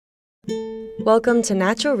Welcome to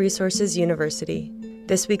Natural Resources University.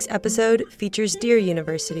 This week's episode features Deer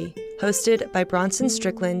University, hosted by Bronson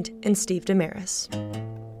Strickland and Steve Damaris.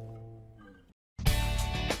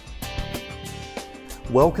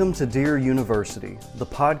 Welcome to Deer University, the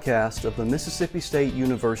podcast of the Mississippi State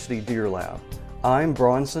University Deer Lab. I'm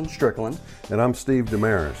Bronson Strickland. And I'm Steve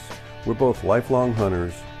Damaris. We're both lifelong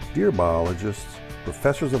hunters, deer biologists,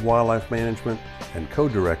 professors of wildlife management, and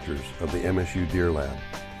co-directors of the MSU Deer Lab.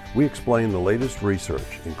 We explain the latest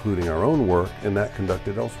research, including our own work and that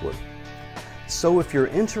conducted elsewhere. So if you're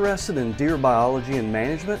interested in deer biology and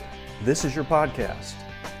management, this is your podcast.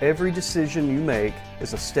 Every decision you make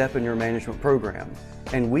is a step in your management program,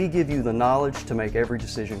 and we give you the knowledge to make every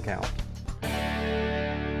decision count.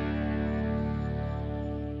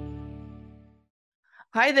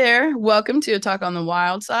 Hi there. Welcome to A Talk on the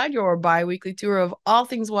Wild Side, your bi-weekly tour of all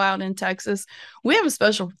things wild in Texas. We have a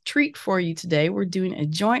special treat for you today. We're doing a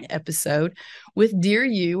joint episode with Deer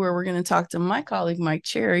U, where we're going to talk to my colleague, Mike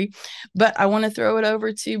Cherry. But I want to throw it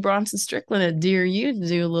over to Bronson Strickland at Deer U to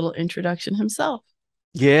do a little introduction himself.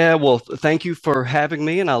 Yeah, well, thank you for having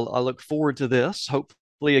me, and I look forward to this.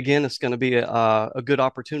 Hopefully, again, it's going to be a good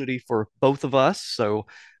opportunity for both of us. So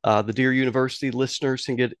the Deer University listeners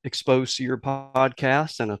can get exposed to your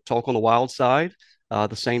podcast and A Talk on the Wild Side,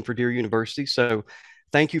 the same for Deer University. So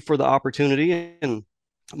thank you for the opportunity. And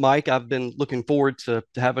Mike, I've been looking forward to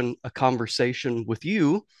having a conversation with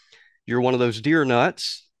you. You're one of those deer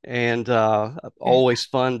nuts, and always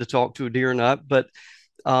fun to talk to a deer nut. But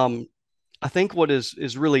I think what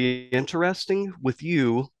is really interesting with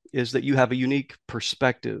you is that you have a unique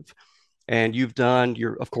perspective, and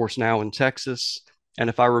you're, of course, now in Texas. And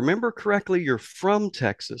if I remember correctly, you're from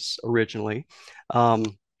Texas originally,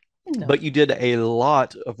 but you did a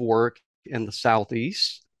lot of work in the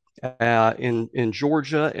Southeast, in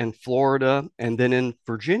Georgia and Florida, and then in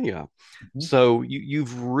Virginia. Mm-hmm. So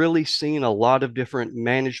you've really seen a lot of different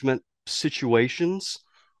management situations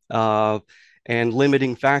and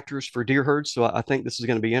limiting factors for deer herds. So I think this is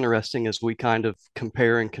going to be interesting as we kind of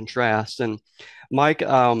compare and contrast. And Mike,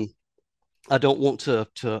 I don't want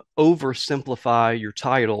to oversimplify your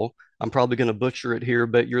title. I'm probably going to butcher it here,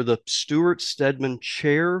 but you're the Stuart Stedman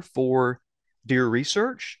Chair for Deer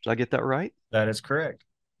Research. Did I get that right? That is correct.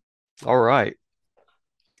 All right.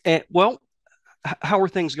 And well, how are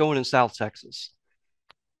things going in South Texas?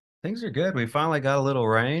 Things are good. We finally got a little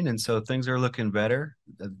rain, and so things are looking better.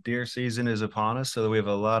 The deer season is upon us, so we have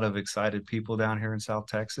a lot of excited people down here in South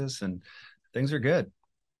Texas, and things are good.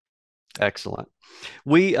 Excellent.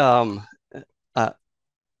 We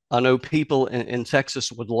I know people in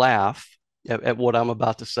Texas would laugh at what I'm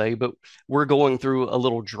about to say, but we're going through a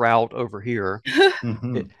little drought over here.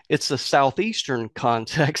 Mm-hmm. It's a southeastern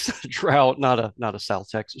context drought, not a South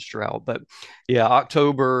Texas drought. But yeah,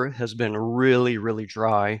 October has been really, really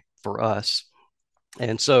dry for us.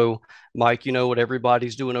 And so, Mike, you know what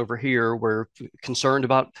everybody's doing over here. We're concerned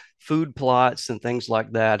about food plots and things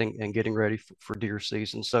like that, and getting ready for deer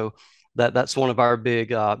season. So that's one of our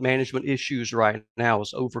big management issues right now,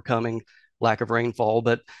 is overcoming lack of rainfall.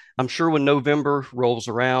 But I'm sure when November rolls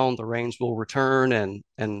around, the rains will return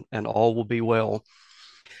and all will be well.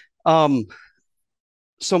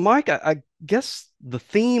 So Mike, I guess the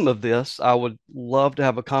theme of this, I would love to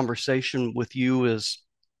have a conversation with you, is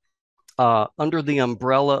under the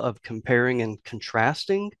umbrella of comparing and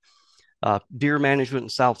contrasting deer management in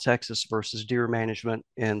South Texas versus deer management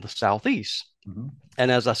in the Southeast. Mm-hmm.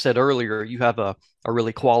 And as I said earlier, you have a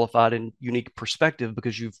really qualified and unique perspective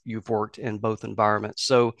because you've worked in both environments.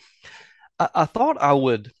 So I thought I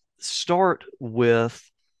would start with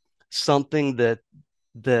something that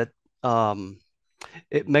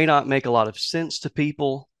it may not make a lot of sense to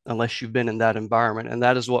people unless you've been in that environment. And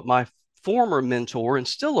that is what my former mentor, and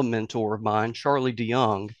still a mentor of mine, Charlie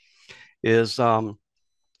DeYoung, is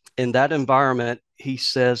in that environment. He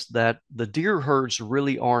says that the deer herds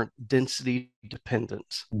really aren't density dependent.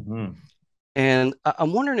 Mm-hmm. And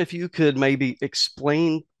I'm wondering if you could maybe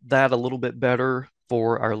explain that a little bit better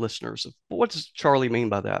for our listeners. What does Charlie mean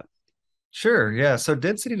by that? Sure. Yeah. So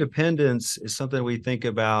density dependence is something we think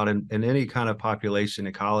about in any kind of population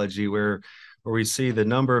ecology where we see the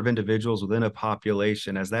number of individuals within a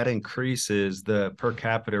population. As that increases, the per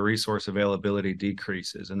capita resource availability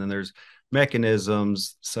decreases. And then there's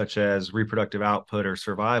mechanisms such as reproductive output or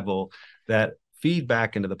survival that feed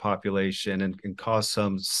back into the population and cause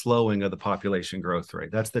some slowing of the population growth rate.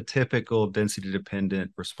 That's the typical density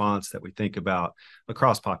dependent response that we think about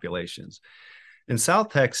across populations. In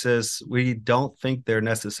South Texas, we don't think they're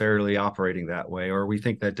necessarily operating that way, or we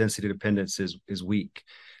think that density dependence is weak.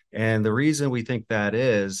 And the reason we think that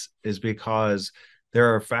is because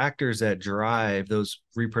there are factors that drive those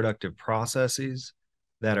reproductive processes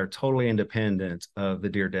that are totally independent of the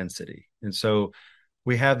deer density. And so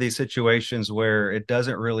we have these situations where it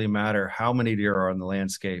doesn't really matter how many deer are on the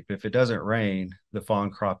landscape. If it doesn't rain, the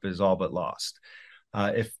fawn crop is all but lost.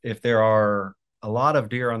 If there are a lot of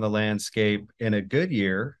deer on the landscape in a good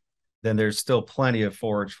year, then there's still plenty of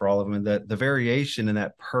forage for all of them. And the variation in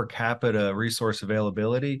that per capita resource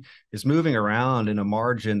availability is moving around in a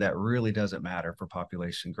margin that really doesn't matter for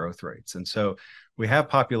population growth rates. And so we have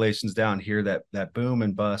populations down here that boom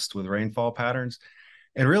and bust with rainfall patterns.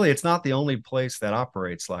 And really, it's not the only place that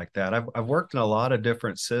operates like that. I've worked in a lot of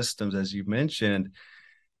different systems, as you mentioned,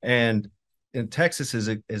 and in Texas is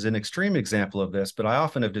an extreme example of this, but I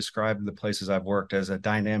often have described the places I've worked as a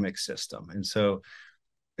dynamic system. And so,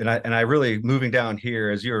 and I really, moving down here,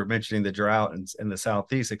 as you were mentioning the drought in the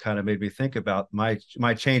Southeast, it kind of made me think about my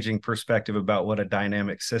changing perspective about what a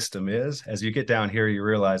dynamic system is. As you get down here, you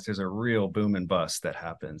realize there's a real boom and bust that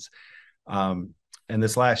happens. And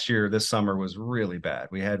this summer was really bad.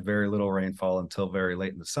 We had very little rainfall until very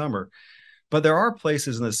late in the summer. But there are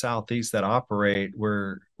places in the Southeast that operate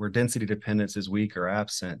where density dependence is weak or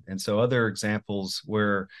absent. And so other examples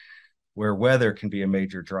where weather can be a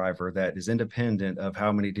major driver that is independent of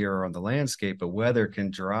how many deer are on the landscape, but weather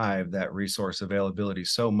can drive that resource availability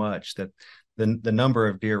so much that the number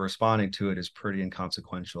of deer responding to it is pretty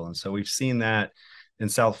inconsequential. And so we've seen that in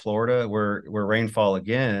South Florida where rainfall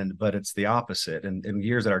again, but it's the opposite. And in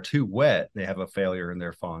years that are too wet, they have a failure in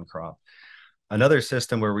their fawn crop. Another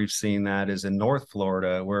system where we've seen that is in North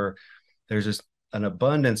Florida, where there's just an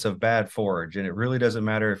abundance of bad forage. And it really doesn't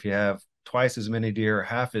matter if you have twice as many deer or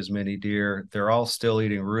half as many deer, they're all still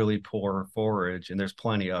eating really poor forage, and there's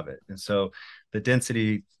plenty of it. And so the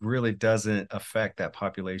density really doesn't affect that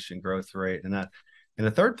population growth rate. And in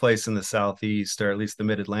the third place in the Southeast, or at least the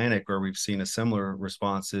Mid-Atlantic, where we've seen a similar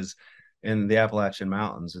response is in the Appalachian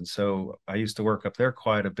Mountains. And so I used to work up there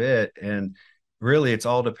quite a bit, and really it's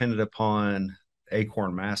all dependent upon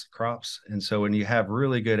acorn mast crops. And so when you have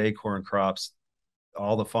really good acorn crops,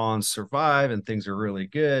 all the fawns survive and things are really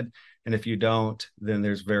good. And if you don't, then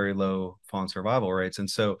there's very low fawn survival rates. And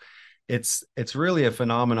so it's really a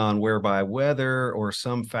phenomenon whereby weather or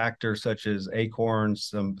some factor such as acorns,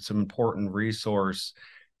 some important resource,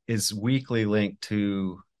 is weakly linked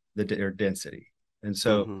to their density. And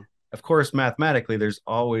so, of course, mathematically, there's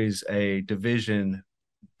always a division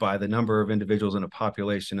by the number of individuals in a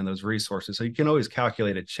population and those resources. So you can always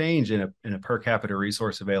calculate a change in a per capita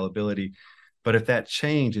resource availability. But if that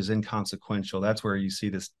change is inconsequential, that's where you see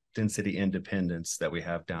this density independence that we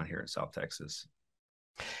have down here in South Texas.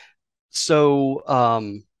 So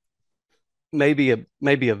maybe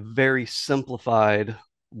a very simplified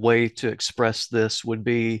way to express this would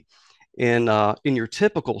be in your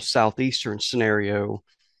typical Southeastern scenario,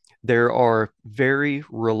 there are very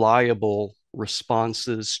reliable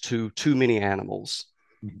responses to too many animals.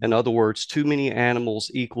 In other words, too many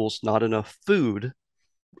animals equals not enough food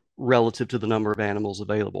relative to the number of animals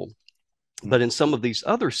available. But in some of these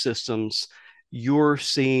other systems, you're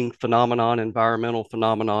seeing environmental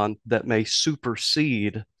phenomenon that may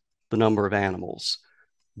supersede the number of animals.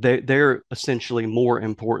 They're essentially more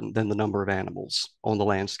important than the number of animals on the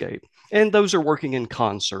landscape. And those are working in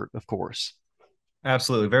concert, of course.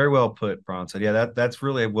 Absolutely. Very well put, Bronson. Yeah, that's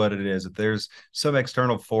really what it is. If there's some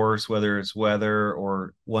external force, whether it's weather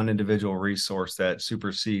or one individual resource that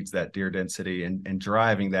supersedes that deer density and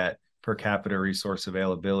driving that per capita resource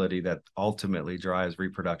availability, that ultimately drives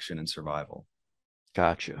reproduction and survival.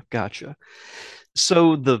 Gotcha.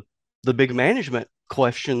 So the big management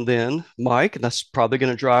question then, Mike, and that's probably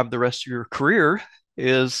going to drive the rest of your career,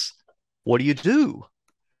 is what do you do?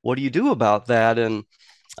 What do you do about that? And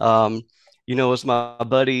as my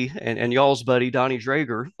buddy and y'all's buddy, Donnie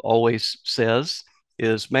Drager, always says,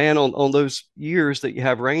 is, man, on those years that you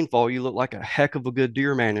have rainfall, you look like a heck of a good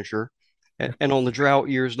deer manager. And on the drought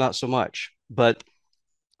years, not so much. But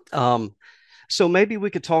so maybe we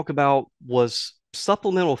could talk about, was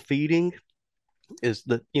supplemental feeding is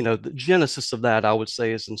the genesis of that, I would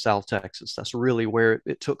say, is in South Texas. That's really where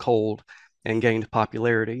it took hold and gained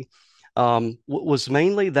popularity. Was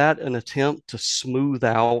mainly that an attempt to smooth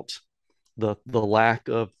out the lack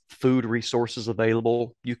of food resources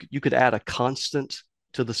available? You could add a constant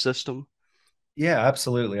to the system. Yeah,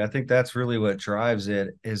 absolutely. I think that's really what drives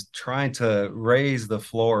it, is trying to raise the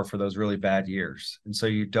floor for those really bad years. And so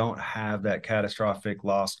you don't have that catastrophic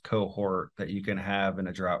lost cohort that you can have in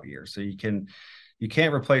a drought year. So you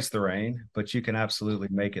can't replace the rain, but you can absolutely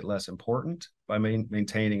make it less important by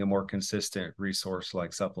maintaining a more consistent resource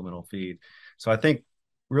like supplemental feed. So I think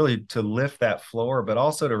really to lift that floor, but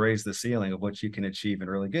also to raise the ceiling of what you can achieve in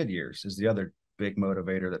really good years is the other big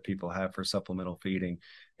motivator that people have for supplemental feeding.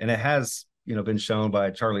 And it has, been shown by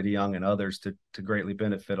Charlie DeYoung and others to greatly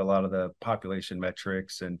benefit a lot of the population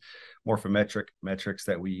metrics and morphometric metrics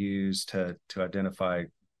that we use to identify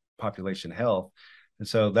population health. And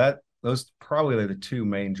so those probably are the two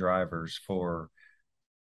main drivers for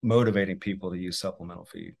motivating people to use supplemental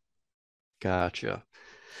feed. Gotcha.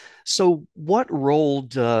 So what role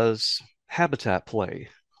does habitat play?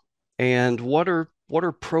 And what are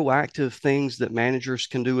proactive things that managers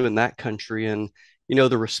can do in that country? And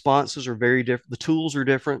the responses are very different. The tools are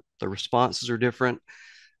different. The responses are different.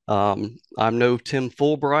 I'm no Tim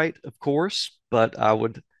Fulbright, of course, but I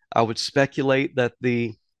would speculate that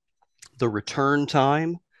the return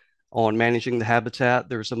time on managing the habitat,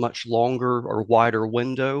 there's a much longer or wider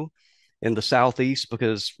window in the Southeast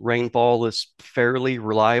because rainfall is fairly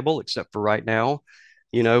reliable, except for right now.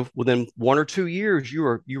 Within 1 or 2 years, you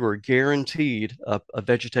are guaranteed a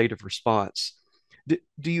vegetative response.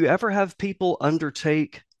 Do you ever have people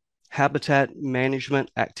undertake habitat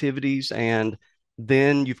management activities and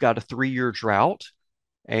then you've got a 3-year drought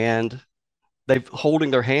and they've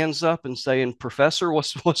holding their hands up and saying, "Professor,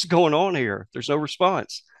 what's going on here? There's no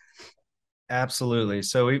response." Absolutely.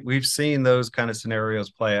 So we've seen those kind of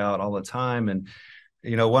scenarios play out all the time. And,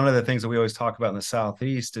 one of the things that we always talk about in the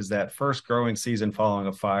Southeast is that first growing season following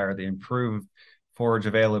a fire, the improved forage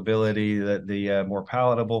availability, the more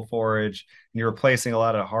palatable forage, and you're replacing a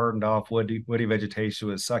lot of hardened off woody vegetation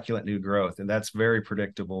with succulent new growth. And that's very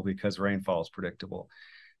predictable because rainfall is predictable.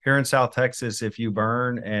 Here in South Texas, if you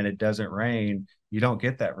burn and it doesn't rain, you don't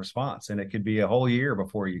get that response. And it could be a whole year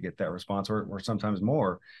before you get that response or sometimes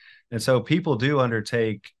more. And so people do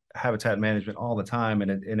undertake habitat management all the time,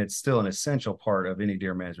 and it's still an essential part of any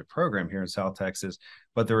deer management program here in South Texas,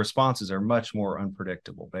 but the responses are much more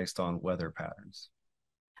unpredictable based on weather patterns.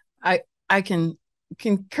 I can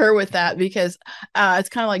concur with that because it's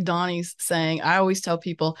kind of like Donnie's saying. I always tell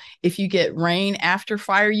people, if you get rain after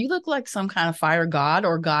fire, you look like some kind of fire god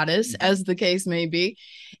or goddess, as the case may be.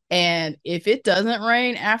 And if it doesn't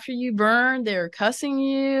rain after you burn, they're cussing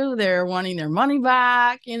you, they're wanting their money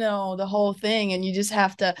back, the whole thing. And you just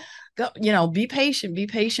have to go, be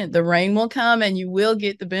patient, The rain will come and you will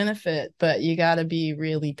get the benefit, but you got to be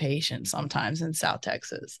really patient sometimes in South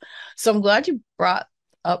Texas. So I'm glad you brought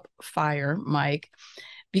up fire, Mike,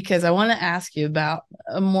 because I want to ask you about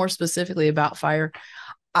more specifically about fire.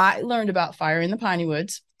 I learned about fire in the Piney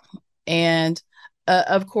Woods, and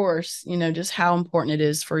of course, just how important it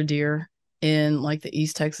is for deer in like the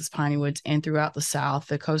East Texas Piney Woods and throughout the South,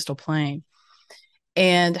 the coastal plain.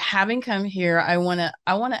 And having come here, I want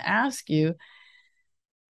to ask you,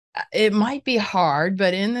 it might be hard,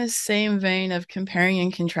 but in this same vein of comparing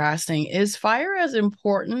and contrasting, is fire as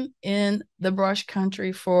important in the brush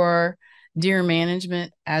country for deer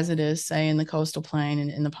management as it is, say, in the coastal plain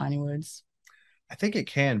and in the Piney Woods? I think it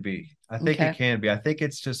can be. I think it can be. I think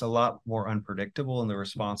it's just a lot more unpredictable in the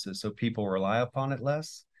responses, so people rely upon it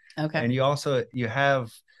less. Okay. And you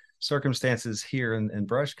have circumstances here in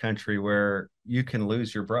brush country where you can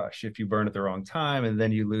lose your brush if you burn at the wrong time, and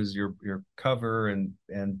then you lose your cover, and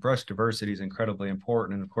brush diversity is incredibly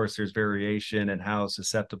important. And of course, there's variation in how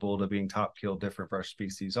susceptible to being top killed different brush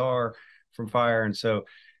species are from fire. And so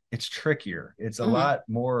it's trickier. It's a lot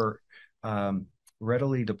more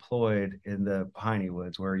readily deployed in the Piney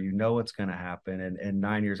Woods where what's going to happen, and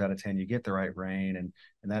 9 years out of 10 you get the right rain and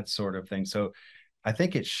that sort of thing. So I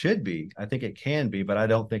think it should be. I think it can be, but I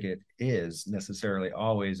don't think it is necessarily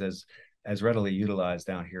always as readily utilized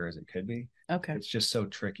down here as it could be. Okay. It's just so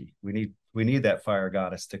tricky. We need that fire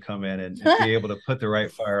goddess to come in and be able to put the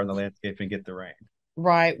right fire on the landscape and get the rain.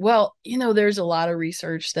 Right. Well, there's a lot of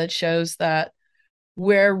research that shows that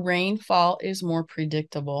where rainfall is more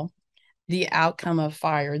predictable, the outcome of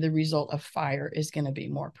fire, the result of fire is going to be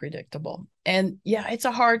more predictable. And yeah, it's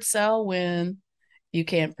a hard sell when you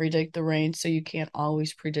can't predict the rain, so you can't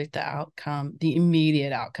always predict the outcome, the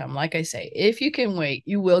immediate outcome. Like I say, if you can wait,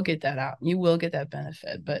 you will get that out. You will get that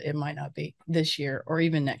benefit, but it might not be this year or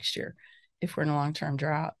even next year if we're in a long-term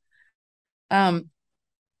drought.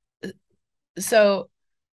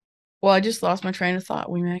 Well, I just lost my train of thought.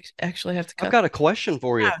 We may actually have to cut. I've got a question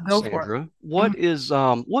for you, go Sandra. for it.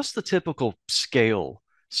 What's the typical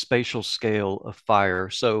spatial scale of fire?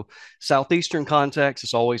 So Southeastern context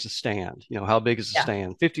is always a stand. How big is a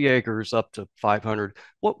stand? 50 acres up to 500.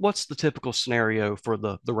 What's the typical scenario for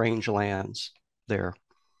the rangelands there?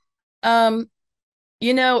 It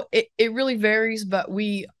really varies, but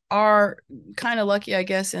we are kind of lucky, I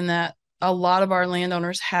guess, in that a lot of our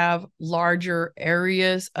landowners have larger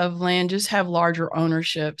areas of land, just have larger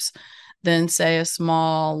ownerships than, say, a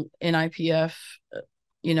small NIPF,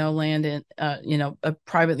 land in, a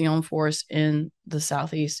privately owned forest in the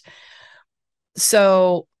Southeast.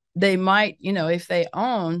 So they might, if they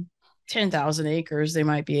own 10,000 acres, they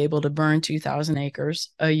might be able to burn 2,000 acres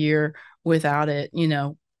a year without it,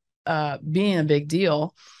 being a big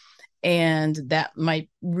deal. And that might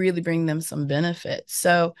really bring them some benefit.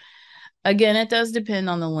 So again, it does depend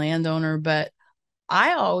on the landowner, but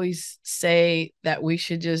I always say that we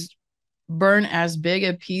should just burn as big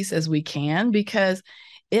a piece as we can, because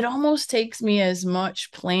it almost takes me as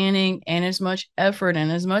much planning and as much effort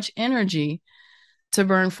and as much energy to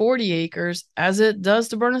burn 40 acres as it does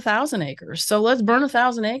to burn 1,000 acres. So let's burn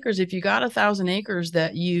 1,000 acres. If you got 1,000 acres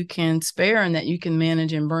that you can spare and that you can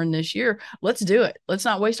manage and burn this year, let's do it. Let's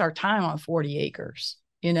not waste our time on 40 acres,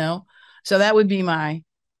 So that would be my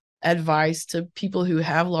advice to people who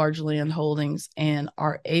have large land holdings and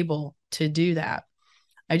are able to do that.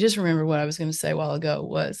 I just remember what I was going to say a while ago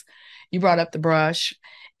was you brought up the brush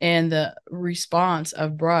and the response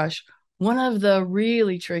of brush. One of the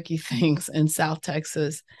really tricky things in South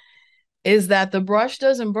Texas is that the brush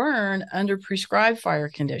doesn't burn under prescribed fire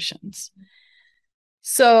conditions.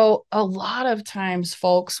 So a lot of times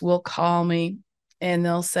folks will call me and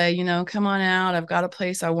they'll say, come on out. I've got a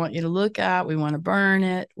place I want you to look at. We want to burn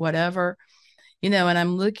it, whatever, and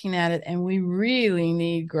I'm looking at it, and we really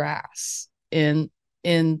need grass in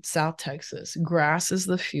South Texas. Grass is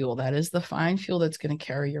the fuel. That is the fine fuel that's going to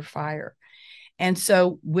carry your fire. And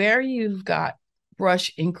so where you've got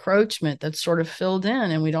brush encroachment that's sort of filled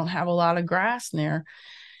in and we don't have a lot of grass near,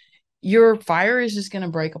 your fire is just going to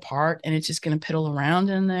break apart and it's just going to piddle around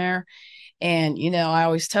in there. And, I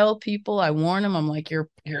always tell people, I warn them, I'm like, you're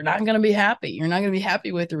not going to be happy. You're not going to be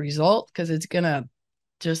happy with the result, because it's going to,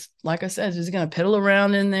 just like I said, it's just going to piddle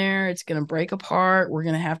around in there. It's going to break apart. We're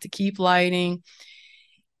going to have to keep lighting.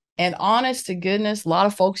 And honest to goodness, a lot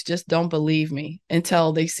of folks just don't believe me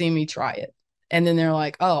until they see me try it. And then they're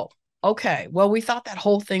like, oh, okay, well, we thought that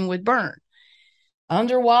whole thing would burn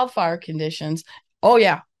under wildfire conditions. Oh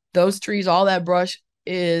yeah, those trees, all that brush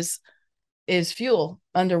is fuel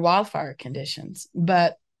under wildfire conditions.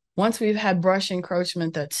 But once we've had brush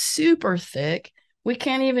encroachment that's super thick, we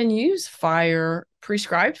can't even use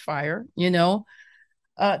prescribed fire, to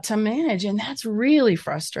manage. And that's really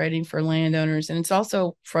frustrating for landowners. And it's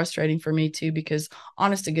also frustrating for me too, because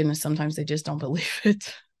honest to goodness, sometimes they just don't believe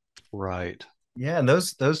it. Right. Yeah, and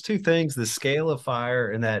those two things, the scale of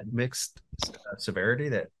fire and that mixed severity,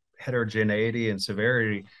 that heterogeneity and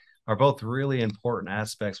severity, are both really important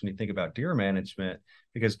aspects when you think about deer management,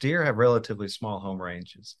 because deer have relatively small home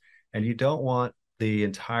ranges, and you don't want the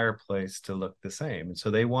entire place to look the same. And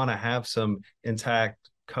so they want to have some intact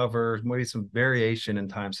cover, maybe some variation in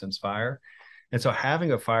time since fire. And so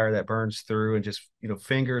having a fire that burns through and just,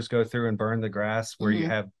 fingers go through and burn the grass where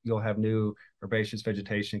you'll have new herbaceous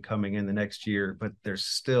vegetation coming in the next year, but there's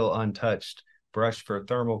still untouched brush for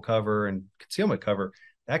thermal cover and concealment cover,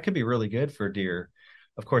 that could be really good for deer.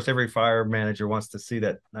 Of course, every fire manager wants to see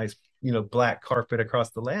that nice, black carpet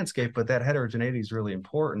across the landscape, but that heterogeneity is really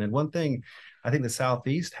important. And one thing I think the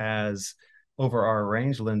Southeast has over our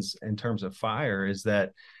rangelands in terms of fire is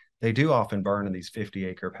that they do often burn in these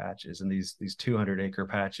 50-acre patches and these 200-acre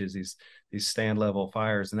patches, these stand level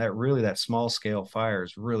fires. And that small scale fire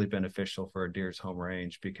is really beneficial for a deer's home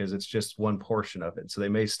range, because it's just one portion of it. So they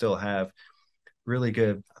may still have really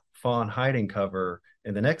good fawn hiding cover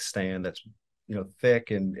in the next stand that's,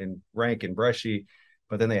 thick and rank and brushy,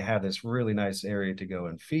 but then they have this really nice area to go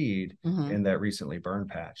and feed in that recently burned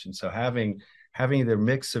patch. And so having either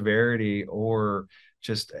mixed severity or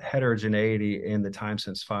just heterogeneity in the time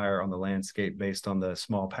since fire on the landscape based on the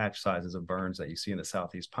small patch sizes of burns that you see in the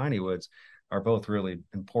Southeast piney woods are both really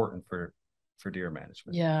important for deer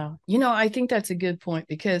management. Yeah. I think that's a good point,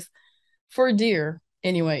 because for deer,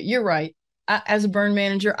 anyway, you're right. As a burn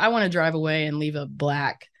manager, I want to drive away and leave a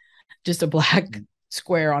black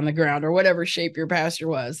square on the ground or whatever shape your pasture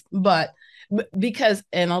was. But because,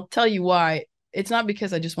 and I'll tell you why, it's not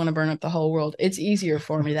because I just want to burn up the whole world. It's easier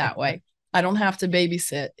for me that way. I don't have to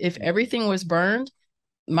babysit. If everything was burned,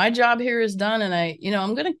 my job here is done, and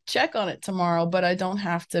I'm going to check on it tomorrow, but I don't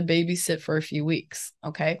have to babysit for a few weeks.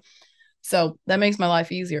 Okay. So that makes my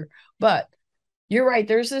life easier. But you're right.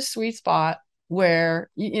 There's this sweet spot where,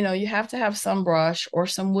 you have to have some brush or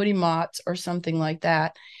some woody mott's or something like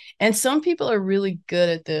that. And some people are really good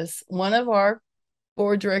at this. One of our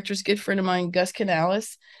board directors, good friend of mine, Gus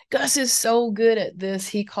Canales. Gus is so good at this.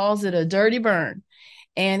 He calls it a dirty burn.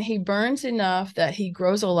 And he burns enough that he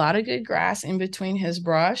grows a lot of good grass in between his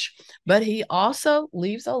brush, but he also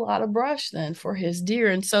leaves a lot of brush then for his deer.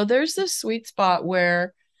 And so there's this sweet spot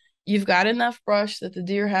where you've got enough brush that the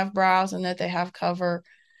deer have browse and that they have cover.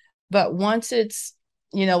 But once it's,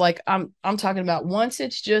 like I'm talking about, once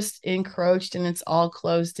it's just encroached and it's all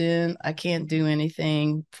closed in, I can't do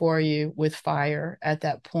anything for you with fire at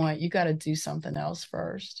that point. You got to do something else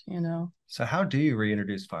first. So how do you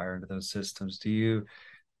reintroduce fire into those systems? Do you,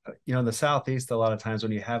 in the Southeast, a lot of times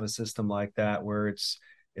when you have a system like that where it's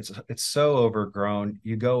so overgrown,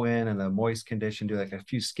 you go in the moist condition, do like a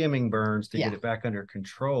few skimming burns to get it back under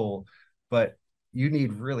control, but you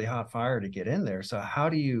need really hot fire to get in there. So how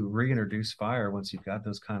do you reintroduce fire once you've got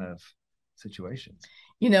those kind of situations?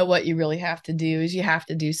 What you really have to do is you have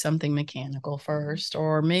to do something mechanical first,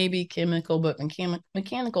 or maybe chemical, but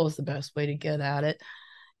mechanical is the best way to get at it.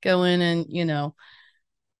 Go in and,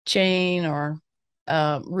 chain or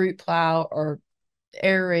root plow or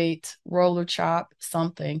aerate, roller chop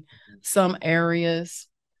something, some areas,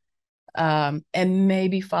 and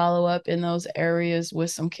maybe follow up in those areas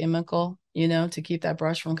with some chemical, to keep that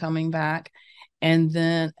brush from coming back. And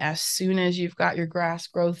then as soon as you've got your grass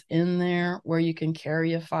growth in there where you can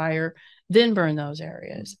carry a fire, then burn those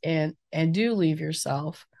areas and do leave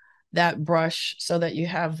yourself that brush so that you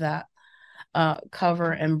have that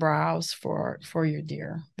cover and browse for your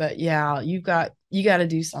deer. But yeah, you got to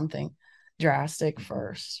do something drastic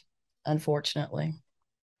first, unfortunately.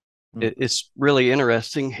 It's really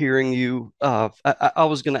interesting hearing you. I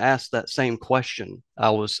was going to ask that same question.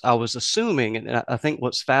 I was assuming, and I think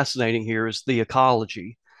what's fascinating here is the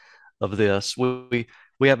ecology of this. We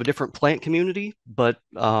have a different plant community, but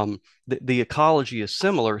the ecology is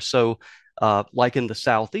similar. So, like in the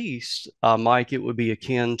Southeast, Mike, it would be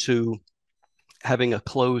akin to having a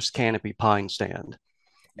closed canopy pine stand.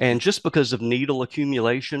 And just because of needle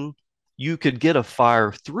accumulation, you could get a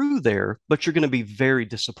fire through there, but you're going to be very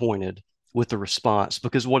disappointed with the response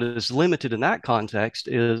because what is limited in that context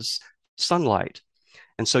is sunlight.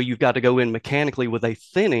 And so you've got to go in mechanically with a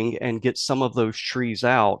thinning and get some of those trees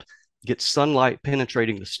out, get sunlight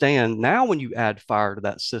penetrating the stand. Now, when you add fire to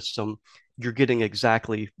that system, you're getting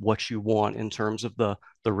exactly what you want in terms of the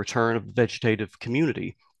return of the vegetative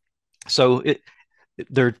community. So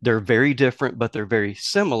they're very different, but they're very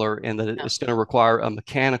similar in that it's going to require a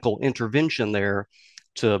mechanical intervention there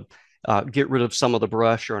to get rid of some of the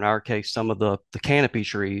brush, or in our case, some of the canopy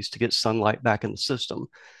trees to get sunlight back in the system.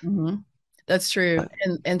 Mm-hmm. That's true.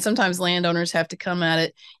 And sometimes landowners have to come at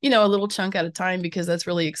it, a little chunk at a time because that's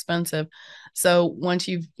really expensive. So once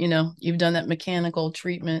you've done that mechanical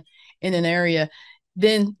treatment in an area,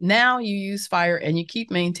 then now you use fire and you keep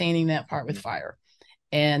maintaining that part with fire.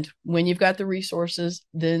 And when you've got the resources,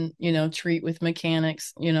 then, treat with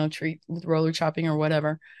mechanics, treat with roller chopping or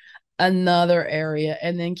whatever, another area,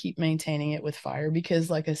 and then keep maintaining it with fire. Because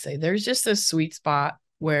like I say, there's just a sweet spot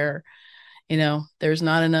where, there's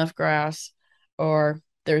not enough grass or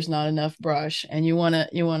there's not enough brush, and you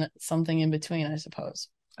want something in between, I suppose.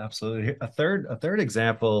 Absolutely. A third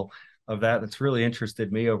example of that's really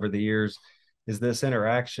interested me over the years is this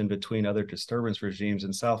interaction between other disturbance regimes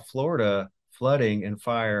in South Florida. Flooding and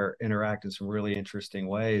fire interact in some really interesting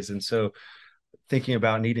ways. And so thinking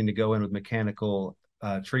about needing to go in with mechanical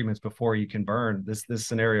treatments before you can burn, this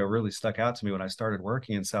scenario really stuck out to me when I started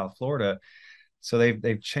working in South Florida. So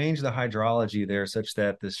they've changed the hydrology there such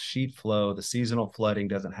that this sheet flow, the seasonal flooding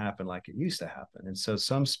doesn't happen like it used to happen. And so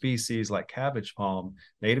some species like cabbage palm,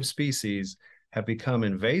 native species, have become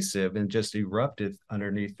invasive and just erupted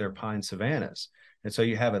underneath their pine savannas. And so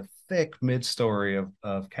you have a thick mid-story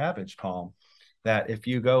of cabbage palm that if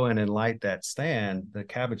you go in and light that stand, the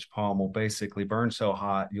cabbage palm will basically burn so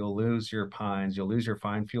hot, you'll lose your pines, you'll lose your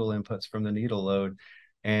fine fuel inputs from the needle load,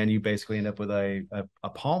 and you basically end up with a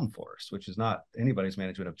palm forest, which is not anybody's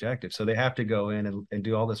management objective. So they have to go in and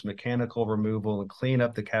do all this mechanical removal and clean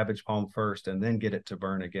up the cabbage palm first, and then get it to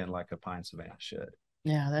burn again like a pine savanna should.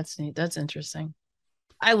 Yeah, that's neat. That's interesting.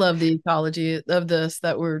 I love the ecology of this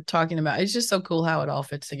that we're talking about. It's just so cool how it all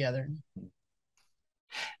fits together.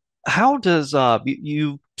 How does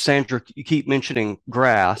you, Sandra, you keep mentioning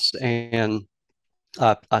grass, and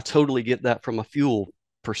I totally get that from a fuel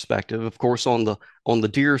perspective. Of course, on the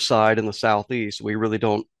deer side in the Southeast, we really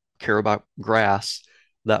don't care about grass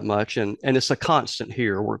that much, and it's a constant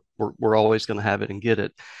here. We're always going to have it and get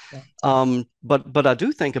it. Yeah. But I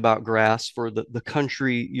do think about grass for the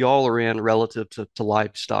country y'all are in relative to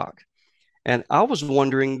livestock, and I was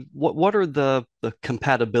wondering what are the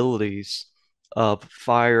compatibilities of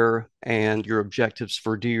fire and your objectives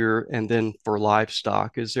for deer and then for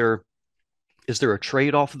livestock? Is there a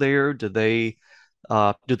trade-off there? Do they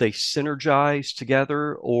Do they synergize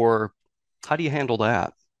together, or how do you handle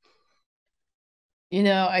that? You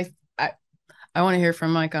know, I want to hear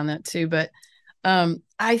from Mike on that too, but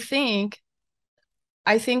I think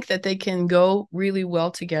that they can go really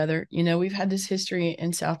well together. You know, we've had this history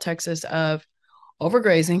in South Texas of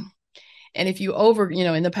overgrazing. And if you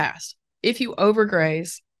in the past, if you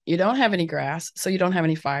overgraze, you don't have any grass, so you don't have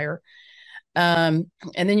any fire. And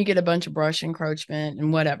then you get a bunch of brush encroachment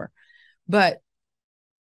and whatever. But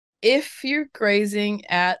if you're grazing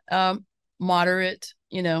at moderate,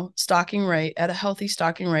 stalking rate, at a healthy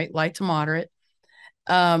stalking rate, light to moderate,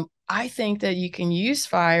 I think that you can use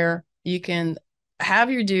fire. You can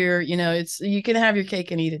have your deer, you can have your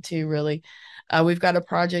cake and eat it too, really. We've got a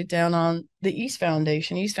project down on the East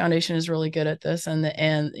Foundation. East Foundation is really good at this, and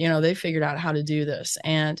they figured out how to do this.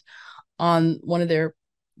 And on one of their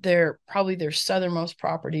probably their southernmost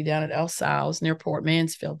property down at El Sal's near Port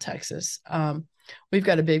Mansfield, Texas. We've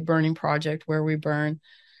got a big burning project where we've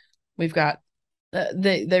got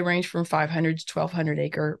they range from 500 to 1,200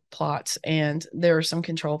 acre plots, and there are some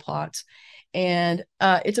control plots. And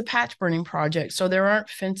it's a patch burning project, so there aren't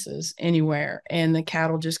fences anywhere, and the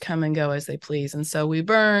cattle just come and go as they please. And so we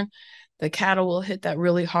burn. The cattle will hit that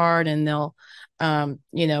really hard, and they'll,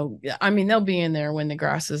 they'll be in there when the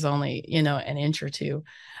grass is only, an inch or two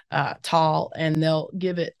tall, and they'll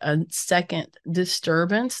give it a second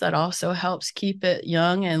disturbance that also helps keep it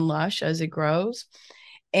young and lush as it grows.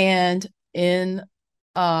 And they've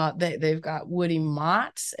got woody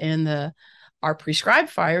mottes, and our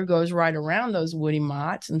prescribed fire goes right around those woody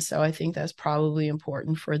mottes. And so I think that's probably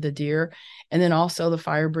important for the deer. And then also the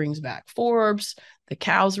fire brings back forbs. The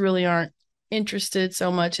cows really aren't interested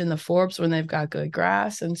so much in the forbs when they've got good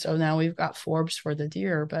grass. And so now we've got forbs for the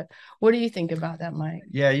deer. But what do you think about that, Mike?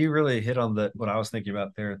 Yeah, you really hit on what I was thinking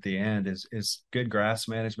about there at the end is good grass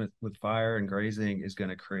management with fire and grazing is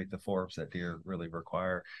going to create the forbs that deer really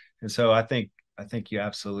require. And so I think you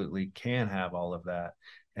absolutely can have all of that.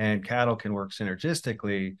 And cattle can work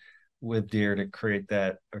synergistically with deer to create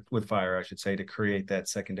that, or with fire, I should say, to create that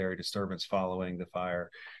secondary disturbance following the fire,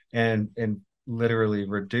 and literally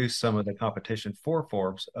reduce some of the competition for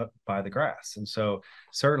forbs by the grass. And so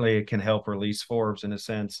certainly it can help release forbs in a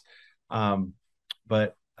sense.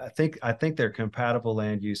 But I think they're compatible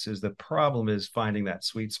land uses. The problem is finding that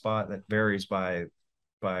sweet spot that varies by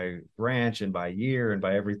ranch and by year and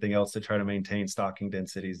by everything else to try to maintain stocking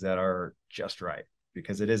densities that are just right,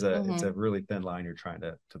 because it's a really thin line you're trying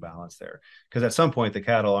to balance there. Because at some point the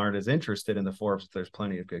cattle aren't as interested in the forbs if there's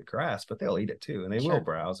plenty of good grass, but they'll eat it too, and they will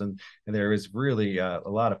browse, and there is really a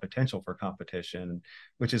lot of potential for competition,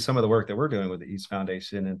 which is some of the work that we're doing with the East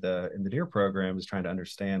Foundation and in the deer program, is trying to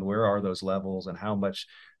understand where are those levels and how much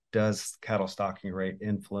does cattle stocking rate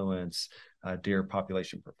influence deer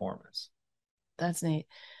population performance. That's neat.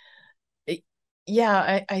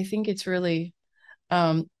 I think it's really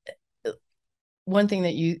one thing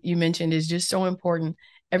that you mentioned is just so important.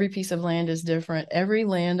 Every piece of land is different. Every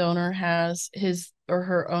landowner has his or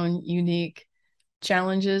her own unique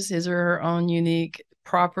challenges, his or her own unique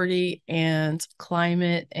property and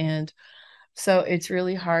climate. And so it's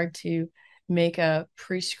really hard to make a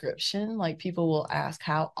prescription. Like, people will ask,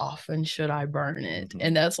 how often should I burn it?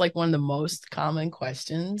 And that's like one of the most common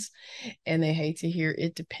questions. And they hate to hear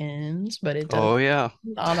it depends, but it does. Oh yeah.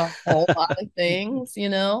 On a whole lot of things,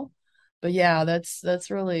 But yeah,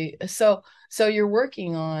 that's really so you're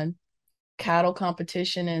working on cattle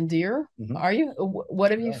competition and deer. Are you?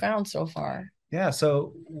 What have you found so far? Yeah,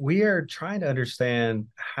 so we are trying to understand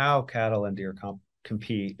how cattle and deer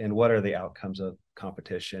compete and what are the outcomes of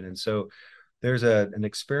competition. And so there's an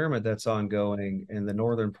experiment that's ongoing in the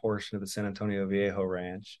northern portion of the San Antonio Viejo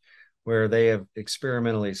Ranch, where they have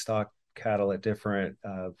experimentally stocked cattle at different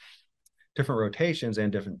rotations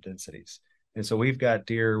and different densities. And so we've got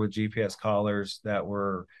deer with GPS collars that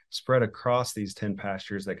were spread across these 10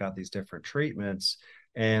 pastures that got these different treatments.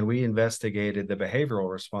 And we investigated the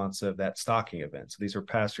behavioral response of that stocking event. So these were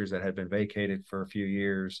pastures that had been vacated for a few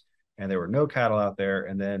years, and there were no cattle out there.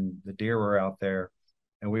 And then the deer were out there,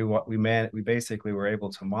 and we basically were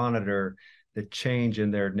able to monitor the change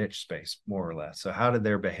in their niche space, more or less. So how did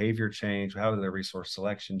their behavior change? How did their resource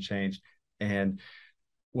selection change? And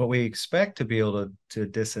what we expect to be able to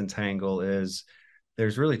disentangle is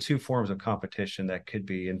there's really two forms of competition that could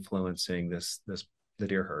be influencing the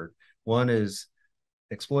deer herd. One is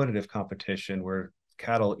exploitative competition, where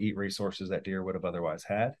cattle eat resources that deer would have otherwise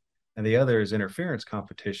had. And the other is interference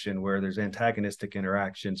competition, where there's antagonistic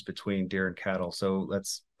interactions between deer and cattle. So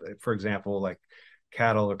for example, like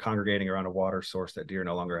cattle are congregating around a water source that deer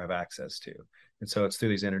no longer have access to. And so it's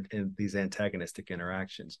through these antagonistic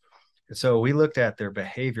interactions. So we looked at their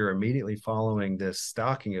behavior immediately following this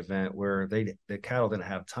stocking event, where the cattle didn't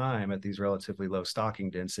have time at these relatively low stocking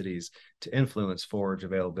densities to influence forage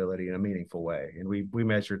availability in a meaningful way. And we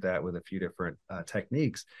measured that with a few different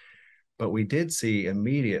techniques. But we did see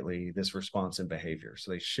immediately this response in behavior.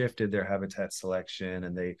 So they shifted their habitat selection,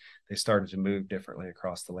 and they started to move differently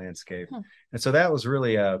across the landscape. And so that was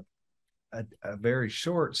really a very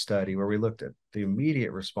short study where we looked at the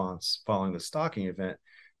immediate response following the stocking event.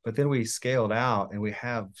 But then we scaled out, and we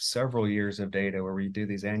have several years of data where we do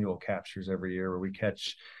these annual captures every year, where we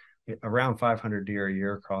catch around 500 deer a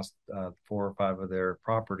year across 4 or 5 of their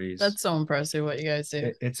properties. That's so impressive what you guys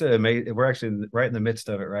do. It's amazing. We're actually right in the midst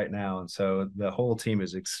of it right now, and so the whole team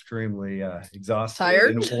is extremely exhausted,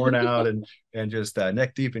 tired, and worn out, and just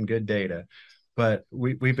neck deep in good data. But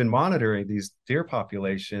we've been monitoring these deer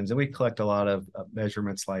populations, and we collect a lot of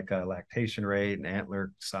measurements like lactation rate and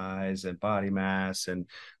antler size and body mass, and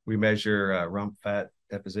we measure rump fat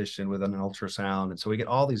deposition with an ultrasound. And so we get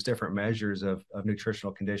all these different measures of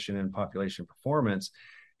nutritional condition and population performance,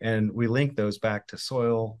 and we link those back to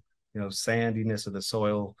soil, sandiness of the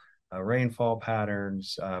soil, rainfall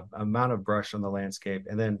patterns, amount of brush on the landscape,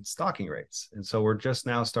 and then stocking rates. And so we're just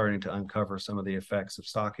now starting to uncover some of the effects of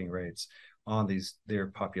stocking rates on their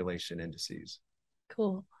population indices.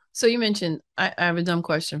 Cool. So you mentioned, I have a dumb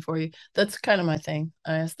question for you. That's kind of my thing.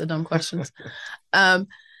 I ask the dumb questions.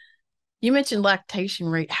 You mentioned lactation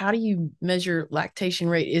rate. How do you measure lactation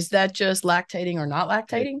rate? Is that just lactating or not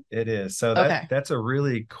lactating? It is. So that's a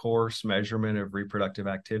really coarse measurement of reproductive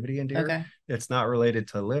activity in deer. Okay. It's not related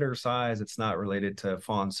to litter size. It's not related to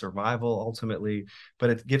fawn survival ultimately, but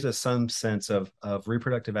it gives us some sense of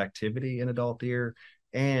reproductive activity in adult deer,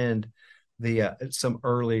 and some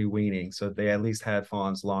early weaning. So they at least had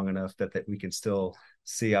fawns long enough that we can still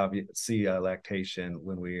see lactation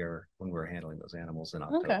when we're handling those animals in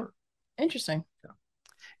October. Okay. Interesting.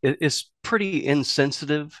 Yeah. It's pretty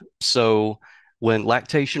insensitive. So when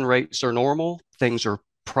lactation rates are normal, things are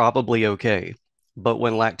probably okay. But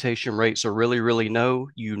when lactation rates are really, really low,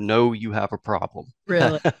 you have a problem.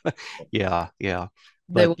 Really? Yeah.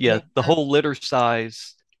 But the whole litter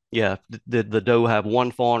size, the doe have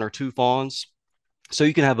 1 fawn or 2 fawns. So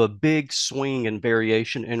you can have a big swing and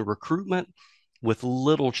variation in recruitment with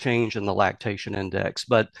little change in the lactation index.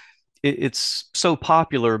 But it's so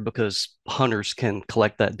popular because hunters can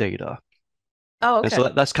collect that data. Oh, okay. And so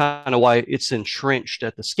that's kind of why it's entrenched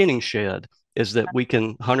at the skinning shed, is that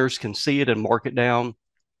hunters can see it and mark it down,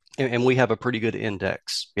 and we have a pretty good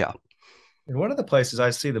index. Yeah. And one of the places I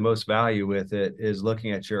see the most value with it is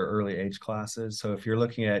looking at your early age classes. So if you're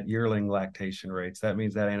looking at yearling lactation rates, that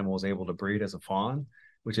means that animal is able to breed as a fawn,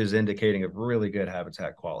 which is indicating of really good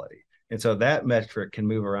habitat quality. And so that metric can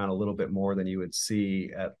move around a little bit more than you would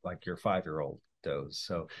see at like your 5-year-old does.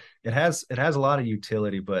 So it has a lot of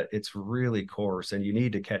utility, but it's really coarse, and you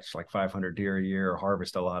need to catch like 500 deer a year or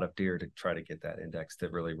harvest a lot of deer to try to get that index to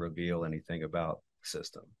really reveal anything about the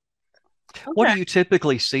system. Okay. What do you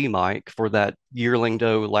typically see, Mike, for that yearling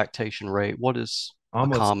doe lactation rate? What is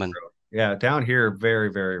common? 0. Yeah, down here,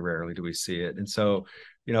 very, very rarely do we see it. And so,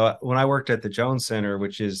 when I worked at the Jones Center,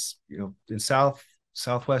 which is, in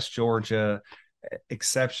Southwest Georgia,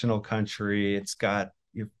 exceptional country. It's got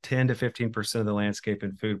 10 to 15% of the landscape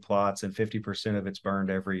in food plots, and 50% of it's burned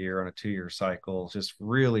every year on a 2-year cycle. Just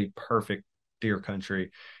really perfect deer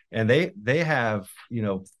country. And they have,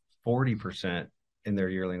 40% in their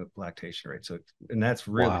yearling lactation rate. So, and that's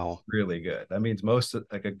really, really good. That means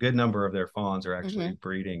a good number of their fawns are actually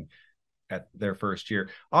breeding at their first year.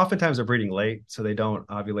 Oftentimes they're breeding late, so they don't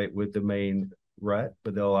ovulate with the main rut,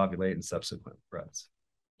 but they'll ovulate in subsequent ruts.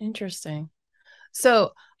 Interesting.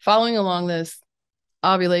 So following along this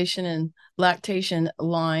ovulation and lactation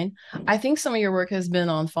line, I think some of your work has been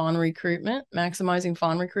on fawn recruitment, maximizing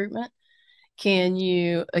fawn recruitment. Can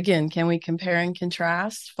we compare and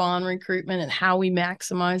contrast fawn recruitment and how we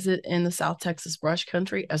maximize it in the South Texas brush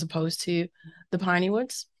country as opposed to the piney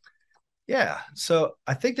woods? Yeah. So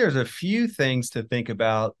I think there's a few things to think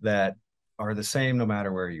about that are the same no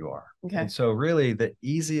matter where you are. Okay. And so really the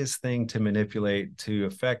easiest thing to manipulate to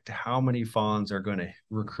affect how many fawns are going to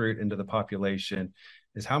recruit into the population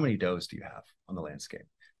is how many does do you have on the landscape.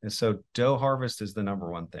 And so doe harvest is the number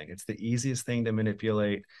one thing. It's the easiest thing to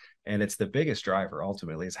manipulate, and it's the biggest driver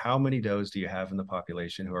ultimately, is how many does do you have in the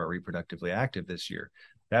population who are reproductively active this year.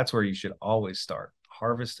 That's where you should always start.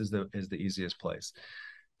 Harvest is the easiest place.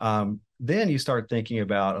 Then you start thinking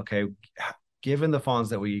about, okay, given the fawns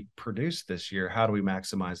that we produced this year, how do we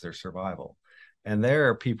maximize their survival? And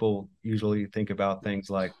there, people usually think about things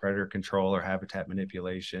like predator control or habitat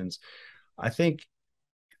manipulations. I think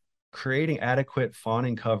creating adequate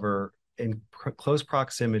fawning cover in close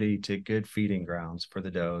proximity to good feeding grounds for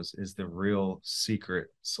the does is the real secret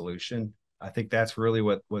solution. I think that's really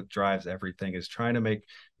what drives everything, is trying to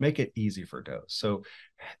make it easy for does. So,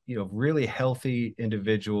 really healthy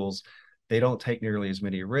individuals, they don't take nearly as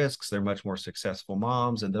many risks. They're much more successful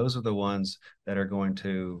moms, and those are the ones that are going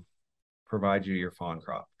to provide you your fawn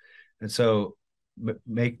crop. And so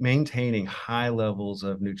maintaining high levels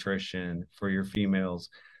of nutrition for your females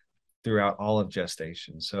throughout all of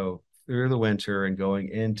gestation. So through the winter and going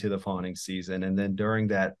into the fawning season. And then during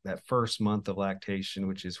that first month of lactation,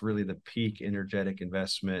 which is really the peak energetic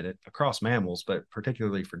investment across mammals, but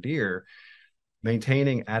particularly for deer,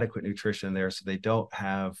 maintaining adequate nutrition there so they don't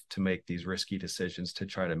have to make these risky decisions to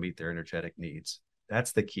try to meet their energetic needs.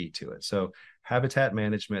 That's the key to it. So habitat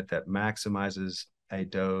management that maximizes a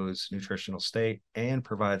doe's nutritional state and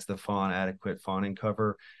provides the fawn adequate fawning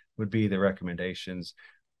cover would be the recommendations,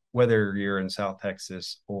 whether you're in South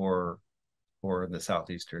Texas or in the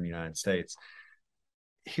Southeastern United States.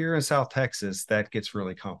 Here in South Texas, that gets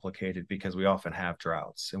really complicated because we often have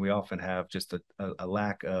droughts and we often have just a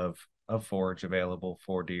lack of forage available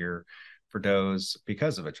for deer, for does,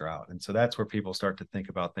 because of a drought. And so that's where people start to think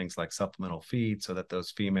about things like supplemental feed so that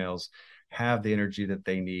those females have the energy that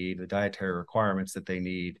they need, the dietary requirements that they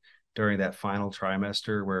need during that final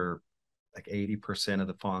trimester where like 80% of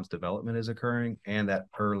the fawn's development is occurring, and that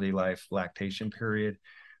early life lactation period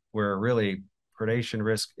where really predation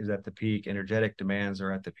risk is at the peak, energetic demands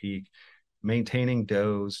are at the peak. Maintaining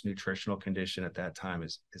doe's nutritional condition at that time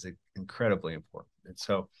is incredibly important. And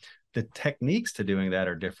so the techniques to doing that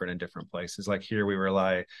are different in different places. Like here, we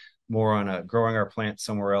rely more on growing our plants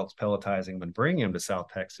somewhere else, pelletizing them, and bringing them to South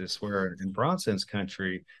Texas, where in Bronson's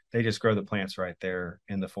country, they just grow the plants right there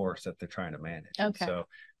in the forest that they're trying to manage. Okay. So,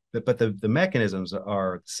 but the mechanisms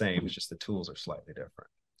are the same. It's just the tools are slightly different.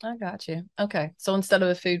 I got you. Okay. So instead of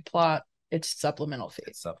a food plot, it's supplemental feed.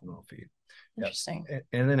 It's supplemental feed. Interesting. Yep.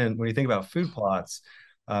 And then when you think about food plots,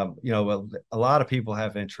 a lot of people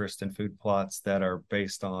have interest in food plots that are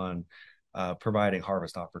based on providing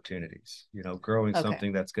harvest opportunities, growing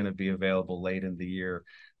something that's going to be available late in the year.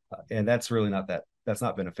 And that's really that's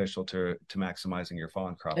not beneficial to maximizing your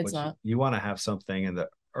fawn crop. It's not. You want to have something in the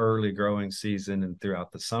early growing season and throughout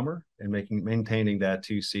the summer, and maintaining that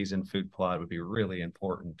 2-season food plot would be really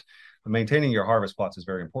important. Maintaining your harvest plots is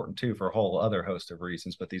very important too for a whole other host of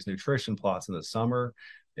reasons, but these nutrition plots in the summer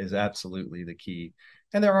is absolutely the key.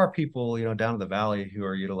 And there are people, down in the valley who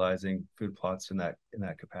are utilizing food plots in that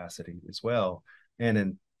capacity as well. And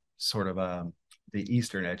in sort of the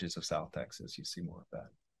eastern edges of South Texas, you see more of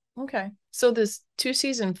that. Okay. So this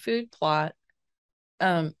 2-season food plot,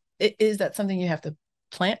 is that something you have to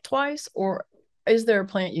plant twice, or is there a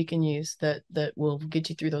plant you can use that will get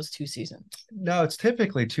you through those 2 seasons? No, it's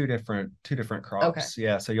typically two different crops. Okay.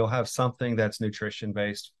 Yeah. So you'll have something that's nutrition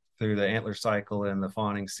based through the antler cycle and the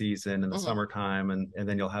fawning season in the summertime. And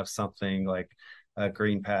then you'll have something like a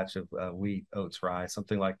green patch of wheat, oats, rye,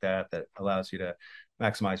 something like that allows you to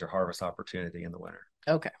maximize your harvest opportunity in the winter.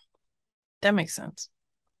 Okay. That makes sense.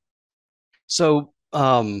 So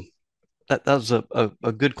that was a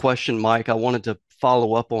good question, Mike. I wanted to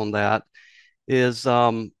follow up on that. Is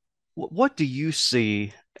what do you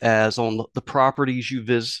see as on the properties you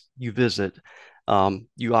visit?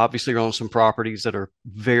 You obviously are on some properties that are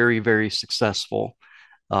very, very successful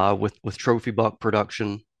with trophy buck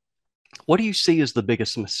production. What do you see as the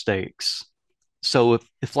biggest mistakes? So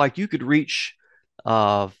if like you could reach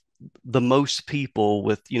the most people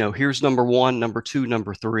with, here's number 1, number 2,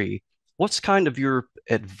 number 3, what's kind of your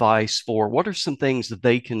advice for what are some things that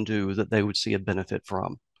they can do that they would see a benefit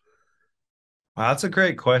from? Wow, that's a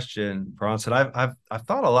great question, Bronson. I've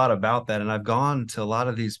thought a lot about that, and I've gone to a lot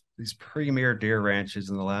of these premier deer ranches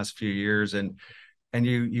in the last few years, and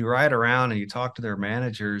you ride around and you talk to their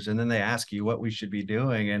managers, and then they ask you what we should be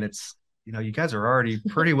doing, and it's you guys are already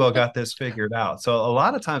pretty well got this figured out. So a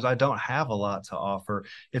lot of times I don't have a lot to offer.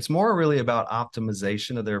 It's more really about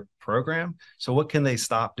optimization of their program. So what can they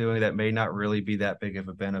stop doing that may not really be that big of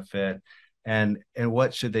a benefit, and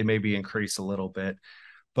what should they maybe increase a little bit,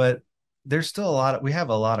 but there's still we have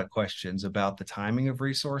a lot of questions about the timing of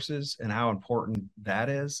resources and how important that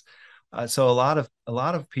is. So a lot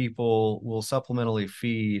of people will supplementally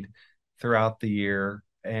feed throughout the year.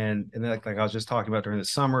 And then like I was just talking about during the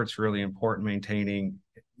summer, it's really important maintaining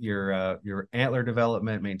your antler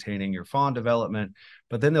development, maintaining your fawn development,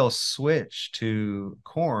 but then they'll switch to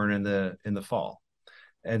corn in the fall.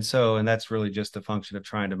 And that's really just a function of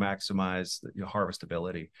trying to maximize your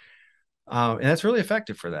harvestability. And that's really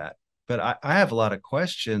effective for that. But I have a lot of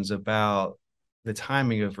questions about the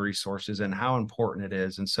timing of resources and how important it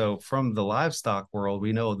is. And so from the livestock world,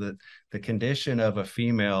 we know that the condition of a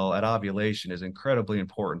female at ovulation is incredibly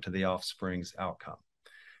important to the offspring's outcome.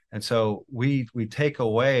 And so we take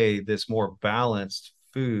away this more balanced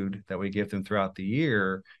food that we give them throughout the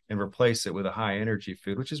year and replace it with a high energy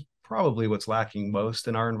food, which is probably what's lacking most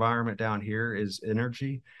in our environment down here is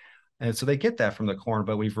energy. And so they get that from the corn,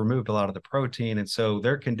 but we've removed a lot of the protein. And so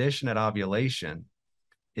their condition at ovulation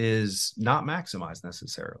is not maximized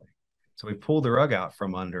necessarily. So we pull the rug out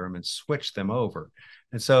from under them and switch them over.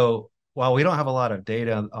 And so while we don't have a lot of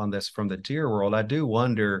data on this from the deer world, I do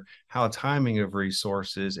wonder how timing of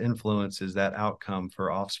resources influences that outcome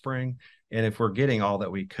for offspring. And if we're getting all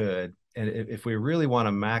that we could, and if we really want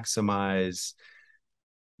to maximize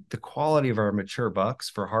the quality of our mature bucks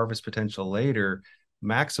for harvest potential later,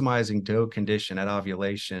 maximizing doe condition at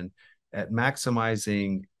ovulation, at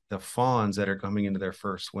maximizing the fawns that are coming into their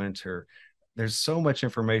first winter. There's so much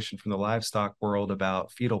information from the livestock world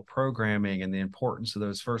about fetal programming and the importance of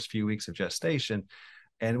those first few weeks of gestation.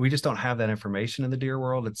 And we just don't have that information in the deer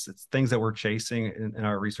world. It's things that we're chasing in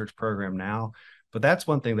our research program now. But that's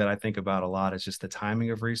one thing that I think about a lot is just the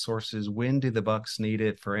timing of resources. When do the bucks need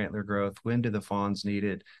it for antler growth? When do the fawns need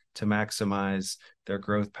it to maximize their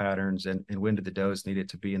growth patterns? And when do the does need it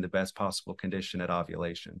to be in the best possible condition at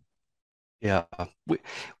ovulation? Yeah,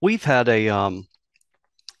 we've had a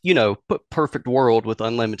perfect world with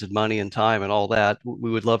unlimited money and time and all that. We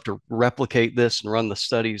would love to replicate this and run the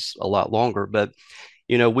studies a lot longer, but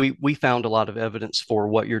we found a lot of evidence for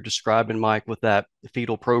what you're describing, Mike, with that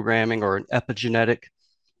fetal programming or an epigenetic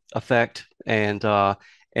effect. And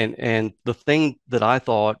the thing that I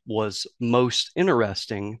thought was most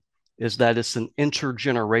interesting is that it's an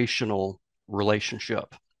intergenerational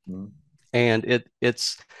relationship. Mm-hmm. And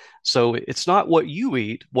it's not what you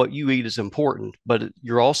eat. What you eat is important, but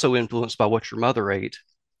you're also influenced by what your mother ate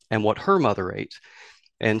and what her mother ate.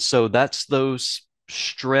 And so that's those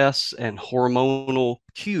stress and hormonal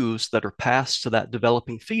cues that are passed to that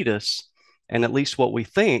developing fetus. And at least what we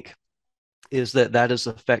think is that is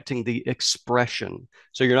affecting the expression.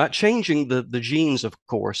 So you're not changing the genes, of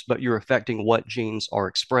course, but you're affecting what genes are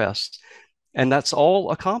expressed. And that's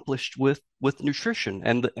all accomplished with nutrition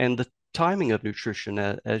and the timing of nutrition,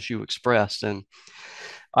 as you expressed. And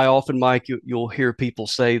I often, Mike, you'll hear people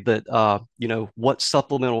say that, what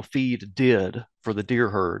supplemental feed did for the deer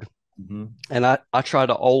herd. Mm-hmm. And I try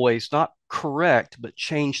to always not correct, but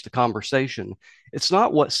change the conversation. It's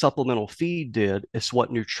not what supplemental feed did, it's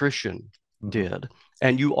what nutrition mm-hmm. did.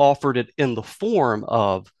 And you offered it in the form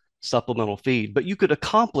of supplemental feed, but you could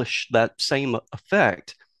accomplish that same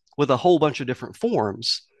effect with a whole bunch of different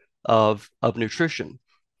forms of nutrition.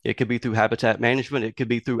 It could be through habitat management. It could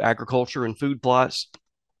be through agriculture and food plots,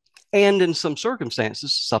 and in some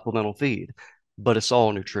circumstances, supplemental feed, but it's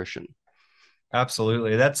all nutrition.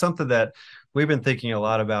 Absolutely. That's something that we've been thinking a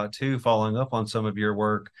lot about too, following up on some of your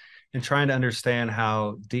work and trying to understand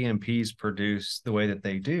how DMPs produce the way that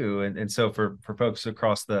they do. And so for folks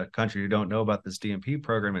across the country who don't know about this DMP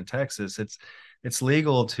program in Texas, it's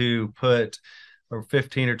legal to put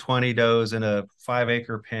 15 or 20 does in a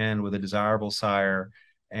 5-acre pen with a desirable sire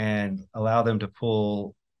and allow them to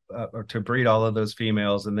pull or to breed all of those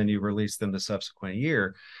females, and then you release them the subsequent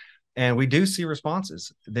year. And we do see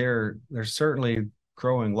responses. They're certainly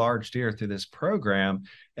growing large deer through this program.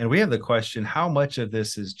 And we have the question, how much of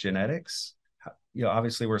this is genetics?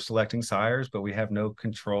 Obviously we're selecting sires, but we have no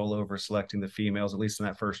control over selecting the females, at least in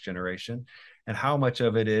that first generation. And how much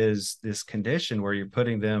of it is this condition where you're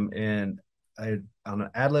putting them on an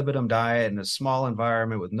ad libitum diet in a small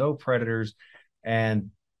environment with no predators and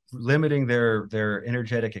limiting their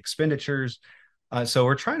energetic expenditures. So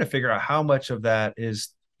we're trying to figure out how much of that is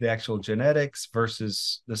the actual genetics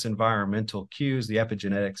versus this environmental cues, the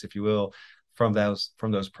epigenetics, if you will, from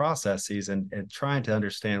those processes, and trying to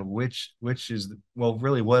understand which is, well,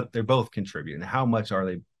 really what they're both contributing. How much are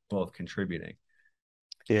they both contributing?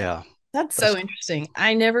 Yeah. That's so interesting.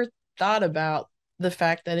 I never thought about the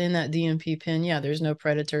fact that in that DMP pen, there's no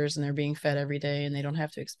predators and they're being fed every day and they don't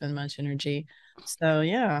have to expend much energy. So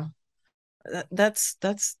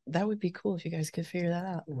that would be cool if you guys could figure that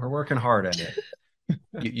out. We're working hard at it.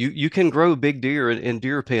 You can grow big deer in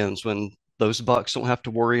deer pens when those bucks don't have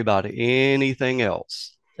to worry about anything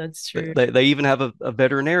else. That's true. They even have a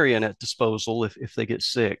veterinarian at disposal if they get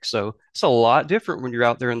sick. So it's a lot different when you're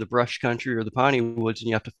out there in the brush country or the piney woods and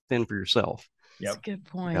you have to fend for yourself. That's a good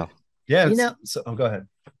point. Yeah. Go ahead.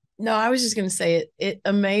 No, I was just going to say it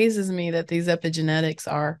amazes me that these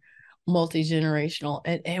epigenetics are multi-generational.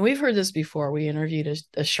 And we've heard this before. We interviewed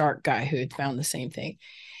a shark guy who had found the same thing.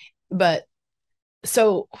 But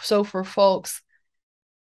so for folks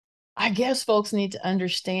I guess folks need to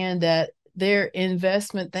understand that their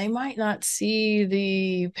investment, they might not see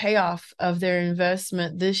the payoff of their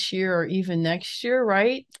investment this year or even next year,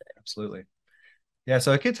 right? Absolutely. Yeah,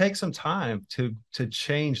 so it could take some time to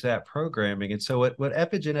change that programming. And so what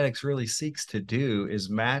epigenetics really seeks to do is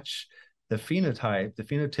match the phenotype, the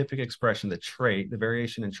phenotypic expression, the trait, the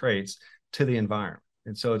variation in traits to the environment.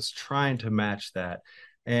 And so it's trying to match that.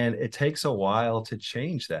 And it takes a while to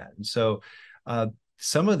change that. And so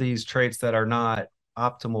some of these traits that are not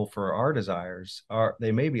optimal for our desires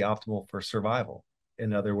they may be optimal for survival.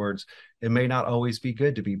 In other words, it may not always be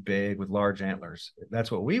good to be big with large antlers. That's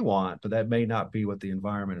what we want, but that may not be what the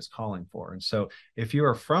environment is calling for. And so if you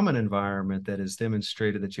are from an environment that has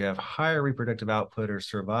demonstrated that you have higher reproductive output or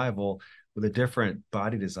survival with a different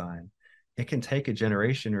body design, it can take a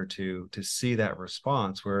generation or two to see that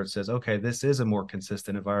response where it says, okay, this is a more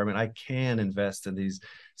consistent environment. I can invest in these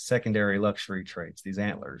secondary luxury traits, these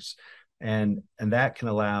antlers. And that can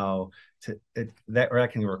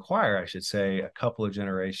that can require, I should say, a couple of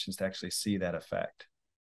generations to actually see that effect.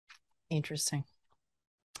 Interesting.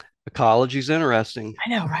 Ecology's interesting. I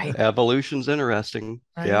know, right? Evolution's interesting.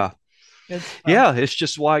 Right. Yeah. Yeah, it's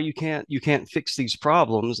just why you can't fix these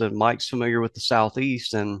problems. And Mike's familiar with the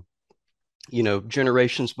Southeast, and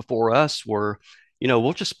generations before us were,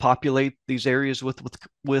 we'll just populate these areas with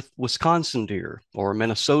Wisconsin deer or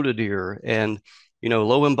Minnesota deer, and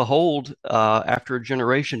lo and behold, after a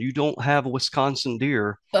generation, you don't have Wisconsin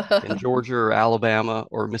deer in Georgia or Alabama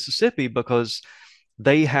or Mississippi because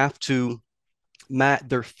they have to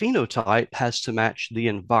their phenotype has to match the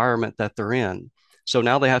environment that they're in. So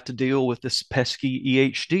now they have to deal with this pesky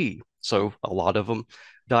EHD. So a lot of them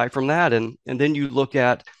die from that. And then you look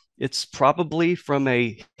at, it's probably from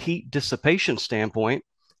a heat dissipation standpoint,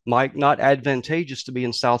 Mike, not advantageous to be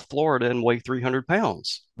in South Florida and weigh 300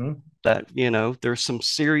 pounds. Mm-hmm. That, there's some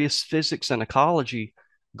serious physics and ecology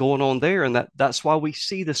going on there. And that's why we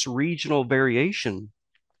see this regional variation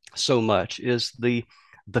so much, is the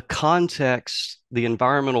context, the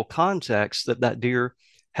environmental context that deer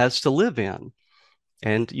has to live in.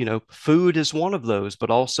 And, food is one of those, but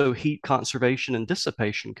also heat conservation and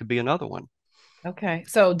dissipation could be another one. Okay.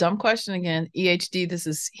 So dumb question again. EHD, this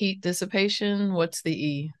is heat dissipation. What's the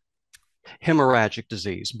E? Hemorrhagic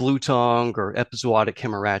disease, blue tongue or epizootic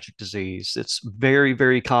hemorrhagic disease. It's very,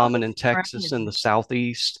 very common in Texas and the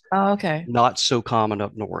Southeast. Oh, okay. Not so common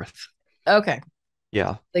up north. Okay.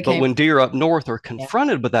 Yeah. But when deer up north are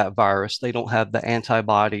confronted with that virus, they don't have the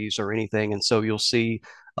antibodies or anything. And so you'll see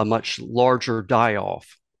a much larger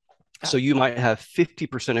die-off. So you might have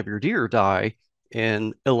 50% of your deer die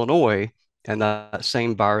in Illinois, and that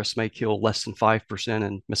same virus may kill less than 5%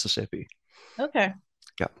 in Mississippi. Okay.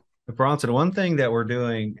 Yeah. Bronson, one thing that we're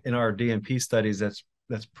doing in our DNP studies that's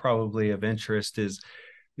probably of interest is,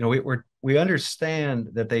 we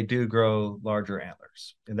understand that they do grow larger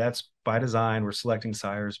antlers, and that's by design. We're selecting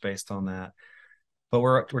sires based on that, but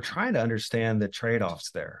we're trying to understand the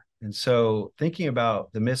trade-offs there. And so thinking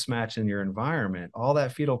about the mismatch in your environment, all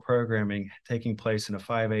that fetal programming taking place in a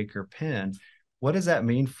 5-acre pen, what does that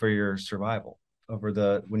mean for your survival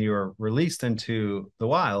when you are released into the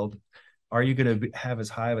wild? Are you going to have as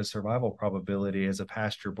high of a survival probability as a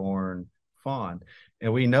pasture-born fawn?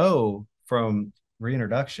 And we know from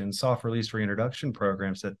soft release reintroduction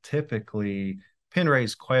programs, that typically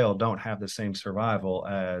pen-raised quail don't have the same survival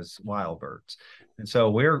as wild birds. And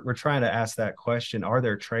so we're trying to ask that question: are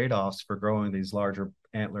there trade-offs for growing these larger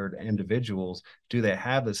antlered individuals? Do they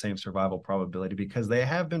have the same survival probability because they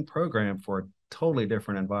have been programmed for a totally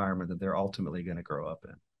different environment that they're ultimately going to grow up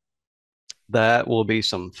in? That will be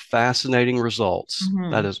some fascinating results.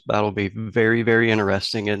 Mm-hmm. That'll be very, very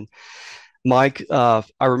interesting. And Mike, I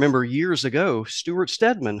remember years ago, Stuart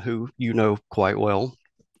Stedman, who you know quite well,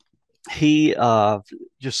 he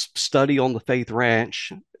just studied on the Faith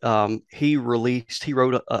Ranch. He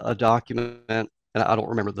wrote a document, and I don't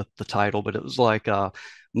remember the title, but it was like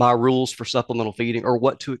My Rules for Supplemental Feeding, or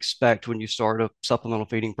What to Expect When You Start a Supplemental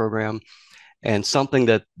Feeding Program. And something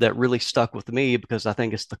that really stuck with me, because I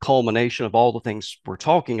think it's the culmination of all the things we're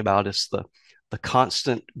talking about, is the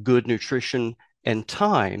constant good nutrition and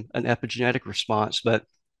time, an epigenetic response. But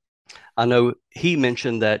I know he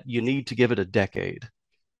mentioned that you need to give it a decade.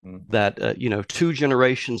 Mm-hmm. That 2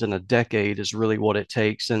 generations in a decade is really what it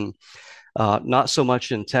takes. And not so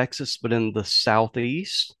much in Texas, but in the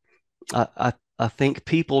Southeast, I think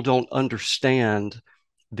people don't understand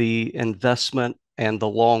the investment and the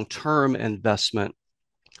long-term investment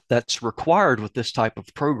that's required with this type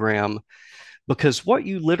of program, because what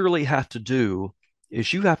you literally have to do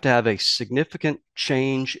is you have to have a significant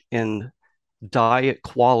change in diet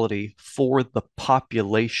quality for the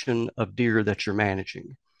population of deer that you're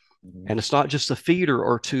managing. And it's not just a feeder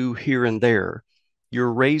or two here and there.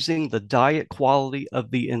 You're raising the diet quality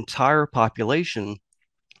of the entire population.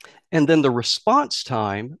 And then the response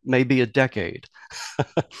time may be a decade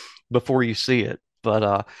before you see it.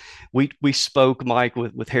 But we spoke, Mike,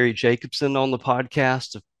 with Harry Jacobson on the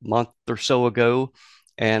podcast a month or so ago.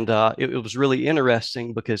 And it was really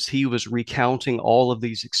interesting because he was recounting all of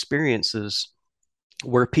these experiences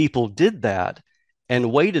where people did that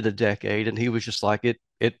and waited a decade. And he was just like,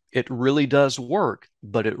 it really does work,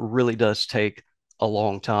 but it really does take a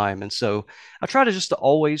long time. And so I try to just to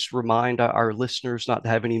always remind our listeners not to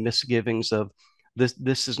have any misgivings of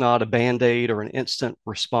this is not a band-aid or an instant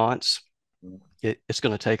response. It's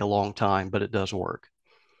going to take a long time, but it does work.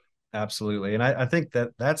 Absolutely. And I think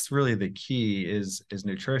that that's really the key is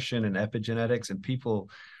nutrition and epigenetics. And people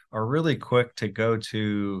are really quick to go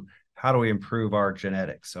to, how do we improve our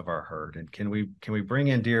genetics of our herd? And can we bring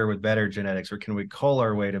in deer with better genetics, or can we cull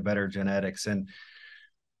our way to better genetics? And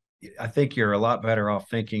I think you're a lot better off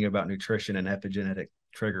thinking about nutrition and epigenetic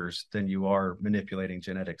triggers than you are manipulating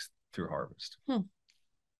genetics through harvest.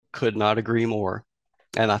 Could not agree more.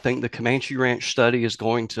 And I think the Comanche Ranch study is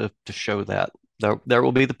going to show that. There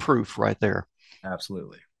will be the proof right there.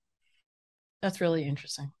 Absolutely. That's really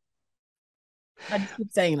interesting. I just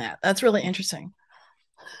keep saying that. That's really interesting.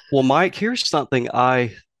 Well, Mike, here's something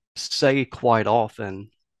I say quite often,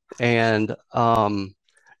 and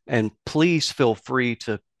please feel free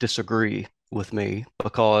to disagree with me,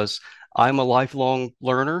 because I'm a lifelong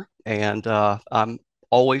learner and I'm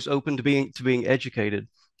always open to being educated.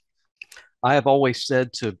 I have always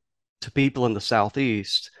said to people in the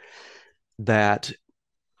Southeast that,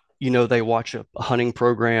 they watch a hunting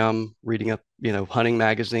program, reading a, hunting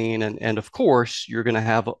magazine, and of course, you're going to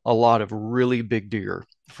have a lot of really big deer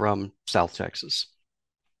from South Texas.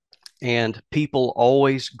 And people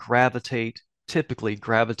always typically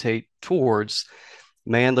gravitate towards,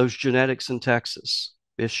 man, those genetics in Texas.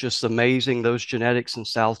 It's just amazing, those genetics in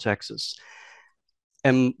South Texas.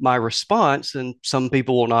 And my response, and some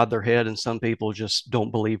people will nod their head and some people just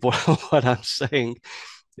don't believe what I'm saying,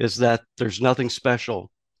 is that there's nothing special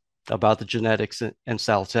about the genetics in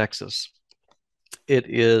South Texas. It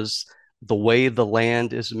is the way the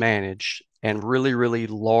land is managed, and really, really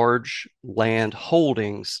large land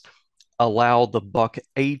holdings allow the buck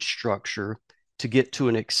age structure to get to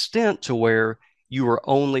an extent to where you are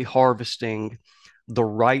only harvesting the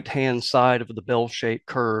right-hand side of the bell-shaped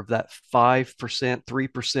curve, that 5%,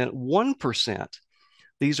 3%, 1%.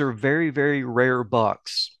 These are very, very rare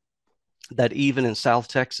bucks that even in South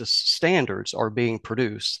Texas standards are being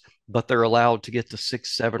produced, but they're allowed to get to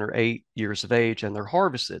 6, 7, or 8 years of age, and they're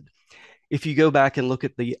harvested. If you go back and look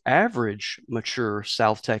at the average mature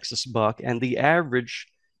South Texas buck and the average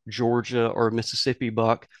Georgia or Mississippi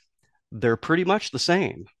buck, they're pretty much the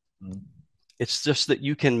same. Mm-hmm. It's just that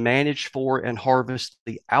you can manage for and harvest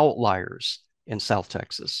the outliers in South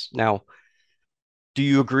Texas. Now, do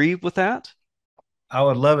you agree with that? I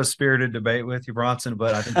would love a spirited debate with you, Bronson,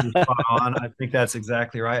 but I think you're spot on. I think that's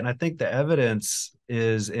exactly right. And I think the evidence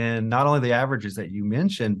is in not only the averages that you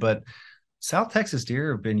mentioned, but South Texas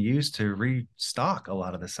deer have been used to restock a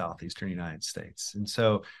lot of the southeastern United States.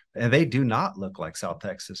 And they do not look like South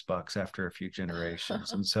Texas bucks after a few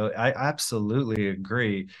generations. And so I absolutely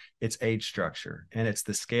agree. It's age structure and it's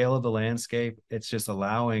the scale of the landscape. It's just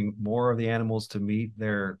allowing more of the animals to meet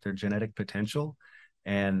their genetic potential.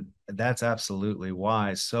 And that's absolutely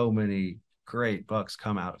why so many great bucks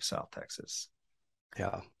come out of South Texas.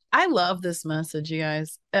 Yeah. I love this message, you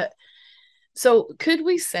guys. So could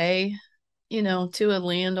we say, to a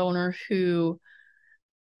landowner who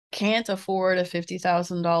can't afford a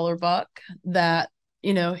 $50,000 buck that,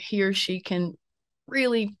 he or she can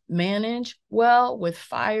really manage well with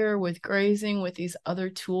fire, with grazing, with these other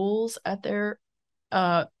tools at their,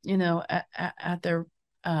 at their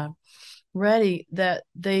ready, that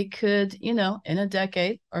they could, in a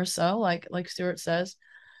decade or so, like Stuart says,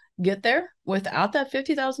 get there without that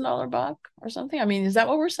 $50,000 buck or something? I mean, is that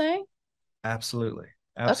what we're saying? Absolutely.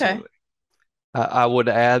 Okay. I would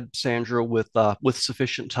add, Sandra, with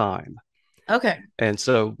sufficient time. Okay. And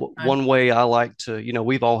so one way I like to,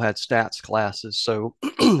 we've all had stats classes, so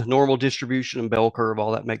normal distribution and bell curve,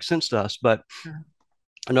 all that makes sense to us. But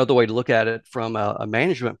another way to look at it from a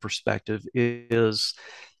management perspective is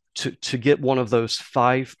to get one of those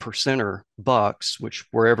 5%er bucks, which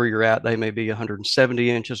wherever you're at, they may be 170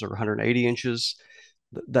 inches or 180 inches.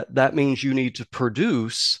 That means you need to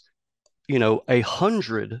produce,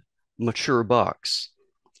 100 mature bucks.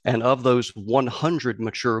 And of those 100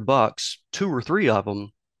 mature bucks, 2 or 3 of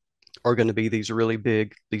them are going to be these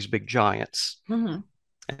big giants. Mm-hmm.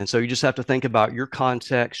 And so you just have to think about your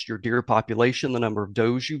context, your deer population, the number of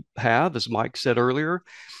does you have, as Mike said earlier,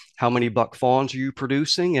 how many buck fawns are you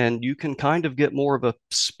producing, and you can kind of get more of a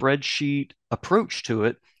spreadsheet approach to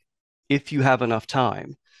it if you have enough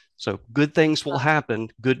time. So good things will happen,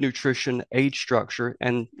 good nutrition, age structure,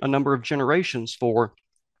 and a number of generations for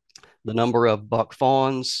the number of buck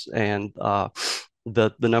fawns and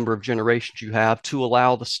the number of generations you have to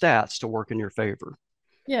allow the stats to work in your favor.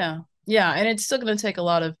 Yeah. Yeah. And it's still going to take a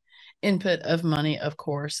lot of input of money, of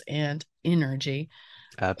course, and energy.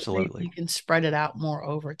 Absolutely. You can spread it out more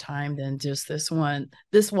over time than just this one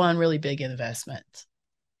really big investment.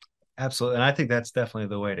 Absolutely. And I think that's definitely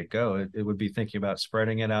the way to go. It would be thinking about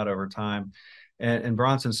spreading it out over time. And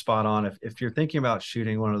Bronson's spot on. If you're thinking about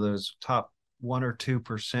shooting one of those top 1 or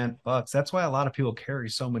 2% bucks, that's why a lot of people carry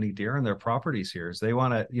so many deer in their properties here, is they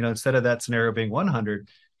want to, instead of that scenario being 100,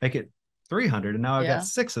 make it 300. And now I've got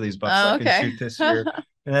 6 of these bucks I can shoot this year.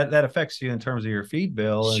 And that affects you in terms of your feed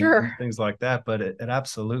bill and things like that. But it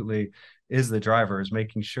absolutely is the driver, is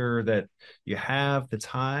making sure that you have the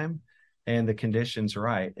time and the conditions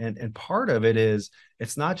right. And part of it is,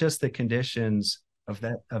 it's not just the conditions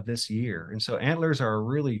of this year. And so antlers are a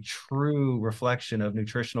really true reflection of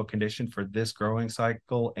nutritional condition for this growing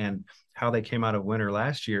cycle and how they came out of winter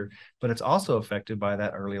last year, but it's also affected by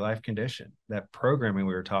that early life condition, that programming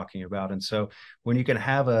we were talking about. And so when you can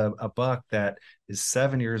have a buck that is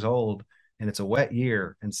 7 years old and it's a wet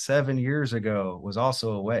year, and 7 years ago was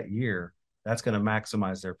also a wet year, that's going to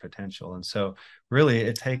maximize their potential. And so really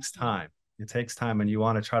it takes time. It takes time, and you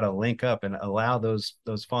want to try to link up and allow those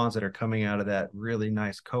fawns that are coming out of that really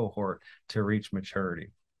nice cohort to reach maturity.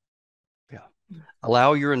 Yeah.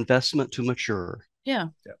 Allow your investment to mature. Yeah.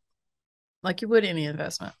 Like you would any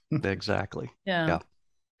investment. Exactly. Yeah.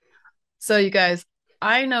 So you guys,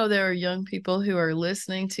 I know there are young people who are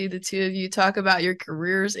listening to the two of you talk about your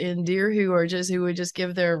careers in deer who would just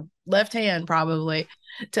give their left hand probably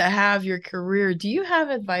to have your career. Do you have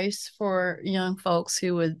advice for young folks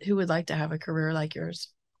who would like to have a career like yours?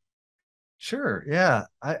 Sure. Yeah.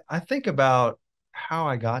 I think about how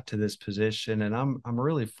I got to this position, and I'm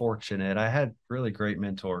really fortunate. I had really great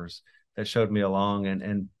mentors that showed me along,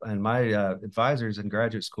 and my advisors in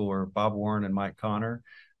graduate school were Bob Warren and Mike Connor.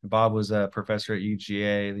 Bob was a professor at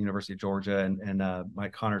UGA, the University of Georgia, and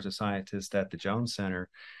Mike Connor's a scientist at the Jones Center.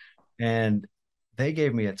 And they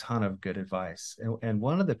gave me a ton of good advice. And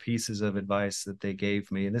one of the pieces of advice that they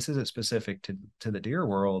gave me, and this isn't specific to the deer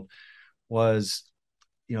world, was,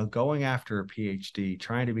 going after a PhD,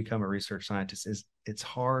 trying to become a research scientist it's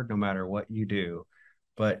hard no matter what you do,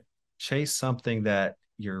 but chase something that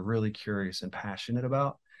you're really curious and passionate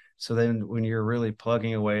about. So then when you're really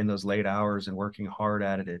plugging away in those late hours and working hard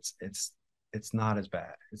at it, it's not as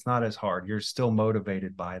bad. It's not as hard. You're still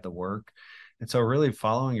motivated by the work. And so really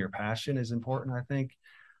following your passion is important, I think.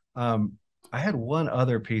 I had one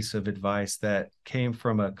other piece of advice that came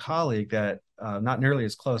from a colleague that not nearly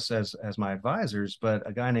as close as my advisors, but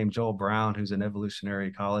a guy named Joel Brown, who's an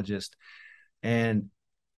evolutionary ecologist. And,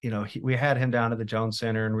 we had him down at the Jones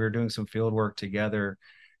Center and we were doing some field work together.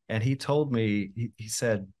 And he told me, he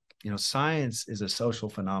said, science is a social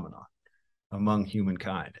phenomenon among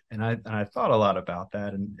humankind. And I thought a lot about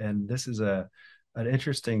that. And this is an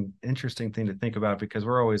interesting thing to think about, because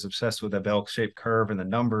we're always obsessed with the bell-shaped curve and the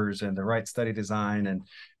numbers and the right study design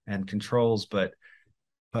and controls. But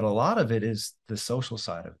a lot of it is the social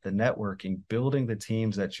side of it, the networking, building the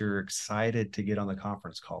teams that you're excited to get on the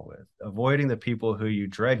conference call with, avoiding the people who you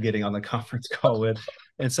dread getting on the conference call with.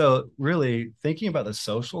 And so really thinking about the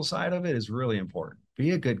social side of it is really important.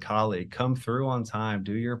 Be a good colleague, come through on time,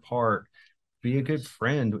 do your part, be a good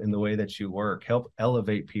friend in the way that you work, help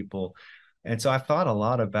elevate people. And so I thought a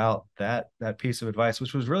lot about that piece of advice,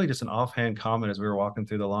 which was really just an offhand comment as we were walking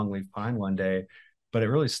through the longleaf pine one day, but it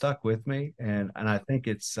really stuck with me. And I think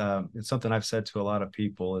it's something I've said to a lot of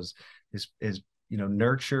people is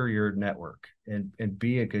nurture your network and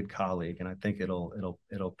be a good colleague. And I think it'll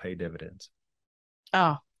pay dividends.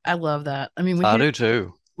 Oh, I love that. I mean, I do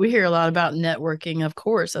too. We hear a lot about networking, of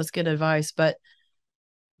course, that's good advice, but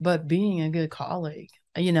being a good colleague,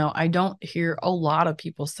 I don't hear a lot of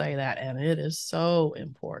people say that, and it is so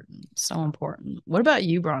important. So important. What about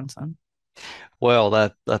you, Bronson? Well,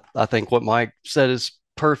 that I think what Mike said is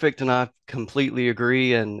perfect, and I completely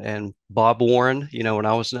agree. And Bob Warren, when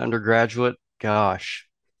I was an undergraduate, gosh,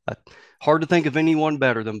 hard to think of anyone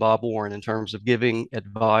better than Bob Warren in terms of giving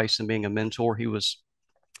advice and being a mentor. He was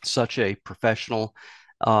such a professional.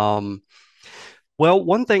 Well,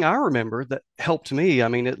 one thing I remember that helped me, I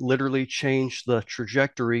mean, it literally changed the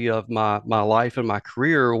trajectory of my life and my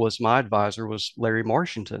career was my advisor was Larry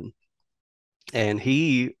Marshington. And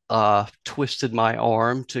he twisted my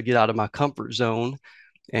arm to get out of my comfort zone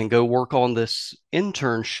and go work on this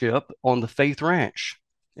internship on the Faith Ranch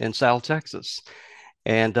in South Texas.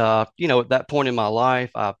 And, at that point in my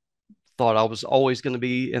life, I thought I was always going to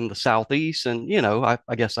be in the Southeast. And, I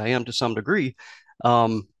guess I am to some degree.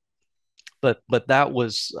 Um, but that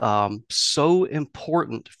was so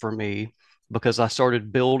important for me because I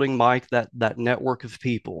started building, Mike, that network of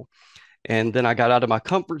people. And then I got out of my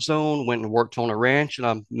comfort zone, went and worked on a ranch, and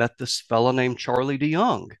I met this fellow named Charlie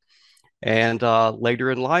DeYoung. And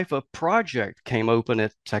later in life, a project came open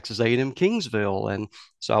at Texas A&M Kingsville, and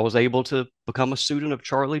so I was able to become a student of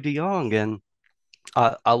Charlie DeYoung. And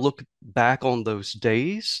I look back on those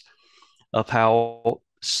days of how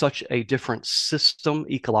such a different system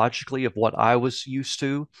ecologically of what I was used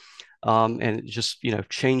to. And it just,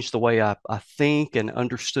 changed the way I think and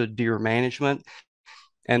understood deer management.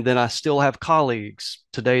 And then I still have colleagues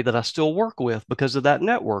today that I still work with because of that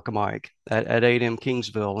network, Mike, at A&M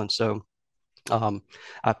Kingsville. And so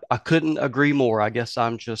I couldn't agree more. I guess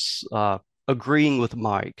I'm just agreeing with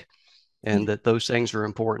Mike and that those things are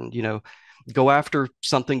important. Go after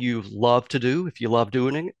something you love to do. If you love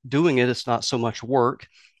doing it, it's not so much work.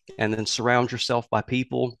 And then surround yourself by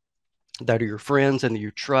people that are your friends and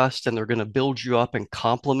you trust, and they're going to build you up and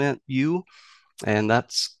complement you. And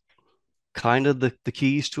that's kind of the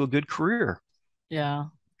keys to a good career. Yeah.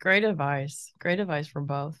 Great advice. Great advice for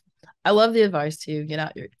both. I love the advice too. Get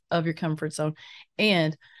out of your comfort zone,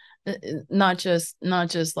 and not just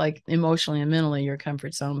like emotionally and mentally your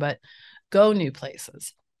comfort zone, but go new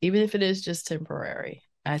places, even if it is just temporary.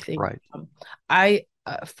 I think Right.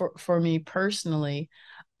 For me personally,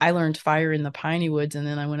 I learned fire in the piney woods, and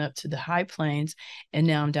then I went up to the high plains, and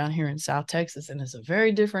now I'm down here in South Texas, and it's a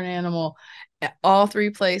very different animal at all three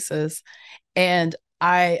places. And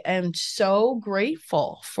I am so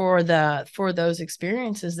grateful for those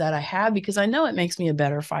experiences that I have, because I know it makes me a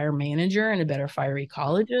better fire manager and a better fire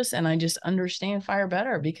ecologist, and I just understand fire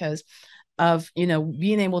better because of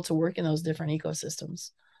being able to work in those different ecosystems.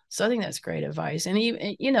 So I think that's great advice. And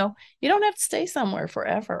even you don't have to stay somewhere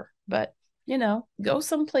forever, but go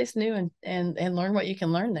someplace new and learn what you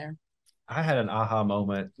can learn there. I had an aha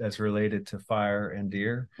moment that's related to fire and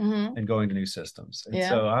deer and going to new systems. And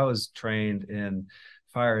so I was trained in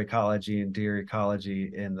fire ecology and deer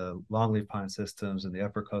ecology in the longleaf pine systems in the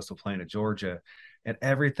upper coastal plain of Georgia. And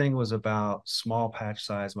everything was about small patch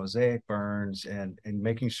size mosaic burns and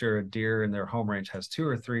making sure a deer in their home range has 2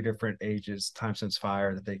 or 3 different ages, time since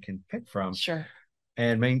fire that they can pick from. Sure.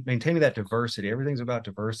 And maintaining that diversity. Everything's about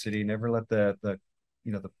diversity. Never let the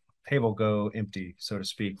table go empty, so to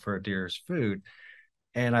speak, for a deer's food.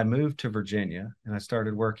 And I moved to Virginia and I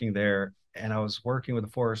started working there, and I was working with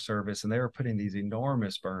the Forest Service, and they were putting these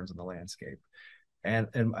enormous burns in the landscape. And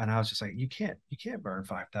I was just like, you can't burn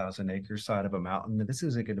 5,000 acres side of a mountain. This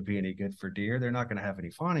isn't going to be any good for deer. They're not going to have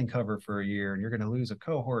any fawning cover for a year, and you're going to lose a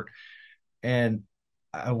cohort. And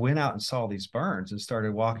I went out and saw these burns and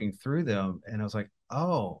started walking through them, and I was like,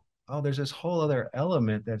 oh, there's this whole other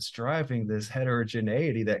element that's driving this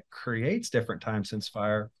heterogeneity that creates different time since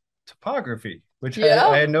fire topography, which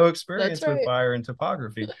I had no experience with fire and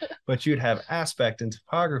topography, but you'd have aspect and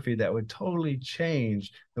topography that would totally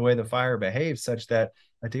change the way the fire behaves, such that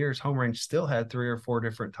a deer's home range still had 3 or 4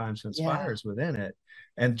 different time since fires within it.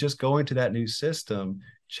 And just going to that new system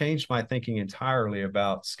changed my thinking entirely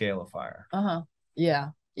about scale of fire.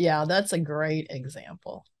 Yeah. That's a great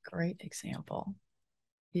example.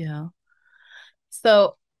 Yeah.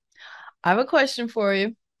 So I have a question for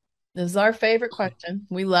you. This is our favorite question.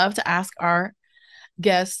 We love to ask our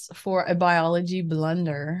guests for a biology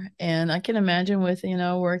blunder. And I can imagine with,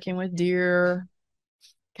 working with deer,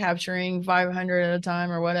 capturing 500 at a time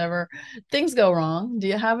or whatever, things go wrong. Do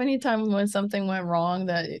you have any time when something went wrong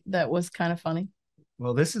that was kind of funny?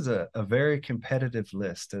 Well, this is a very competitive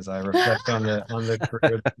list as I reflect on the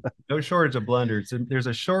career. No shortage of blunders. There's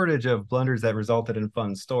a shortage of blunders that resulted in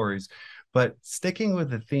fun stories. But sticking with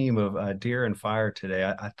the theme of deer and fire today,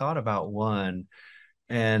 I thought about one,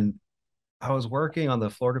 and I was working on the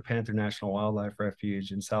Florida Panther National Wildlife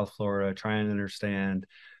Refuge in South Florida, trying to understand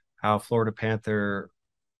how Florida panther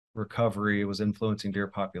recovery was influencing deer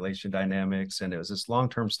population dynamics. And it was this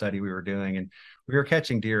long-term study we were doing, and we were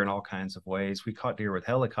catching deer in all kinds of ways. We caught deer with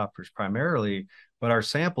helicopters primarily, but our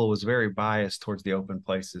sample was very biased towards the open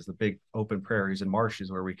places, the big open prairies and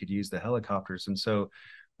marshes where we could use the helicopters. And so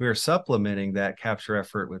we were supplementing that capture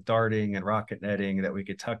effort with darting and rocket netting that we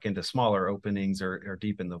could tuck into smaller openings or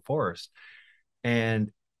deep in the forest.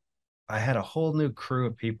 And I had a whole new crew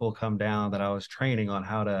of people come down that I was training on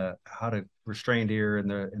how to restrain deer in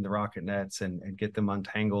the rocket nets and get them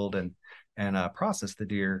untangled and process the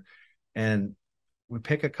deer. And we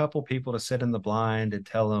pick a couple people to sit in the blind and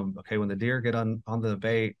tell them, okay, when the deer get on the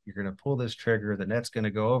bait, you're going to pull this trigger, the net's going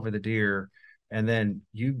to go over the deer, and then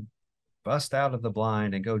you bust out of the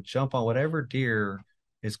blind and go jump on whatever deer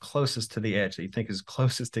is closest to the edge that you think is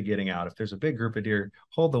closest to getting out. If there's a big group of deer,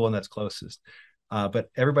 hold the one that's closest. But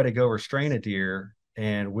everybody go restrain a deer,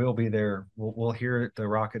 and we'll be there. We'll hear the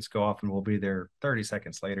rockets go off, and we'll be there 30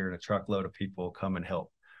 seconds later, and a truckload of people come and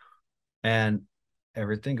help. And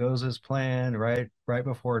everything goes as planned. Right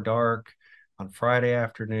before dark on Friday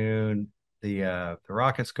afternoon, the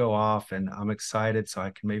rockets go off, and I'm excited, so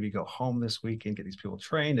I can maybe go home this weekend, get these people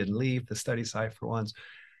trained, and leave the study site for once.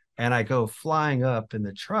 And I go flying up in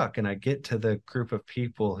the truck, and I get to the group of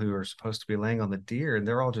people who are supposed to be laying on the deer, and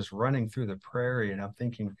they're all just running through the prairie. And I'm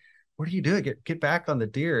thinking, what are you doing? Get back on the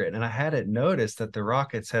deer. And I hadn't noticed that the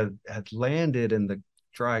rockets had landed in the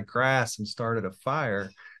dry grass and started a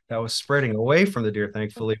fire that was spreading away from the deer,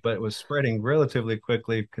 thankfully, but it was spreading relatively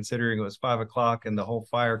quickly considering it was 5 o'clock and the whole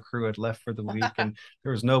fire crew had left for the week and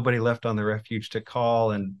there was nobody left on the refuge to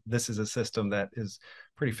call. And this is a system that is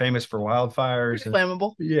pretty famous for wildfires. Pretty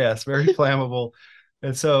flammable. Yes, very flammable.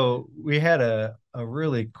 And so we had a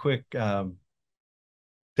really quick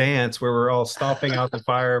dance where we're all stomping out the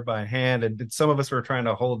fire by hand. And some of us were trying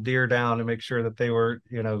to hold deer down to make sure that they were,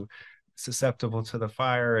 susceptible to the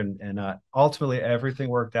fire. And ultimately everything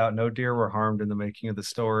worked out. No deer were harmed in the making of the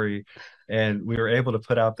story. And we were able to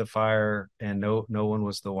put out the fire, and no one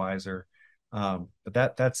was the wiser. But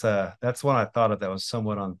that's one I thought of that was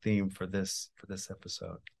somewhat on theme for this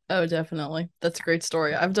episode. Oh, definitely. That's a great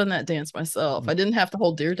story. I've done that dance myself. I didn't have to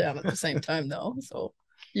hold deer down at the same time though. So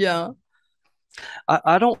yeah.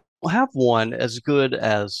 I don't have one as good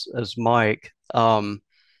as Mike. In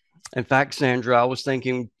fact, Sandra, I was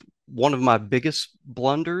thinking one of my biggest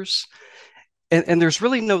blunders, and there's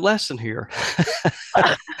really no lesson here.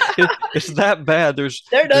 It's that bad. There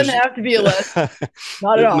doesn't have to be a lesson.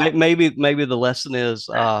 Not at all. Maybe the lesson is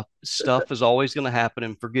stuff is always going to happen,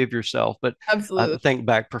 and forgive yourself. But absolutely. I think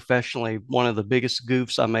back professionally, one of the biggest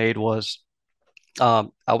goofs I made was I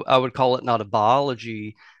would call it not a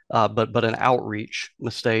biology, but an outreach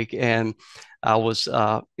mistake. And I was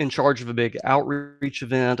in charge of a big outreach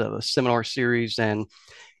event, a seminar series, and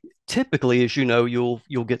typically, as you know,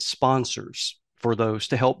 you'll get sponsors for those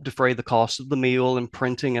to help defray the cost of the meal and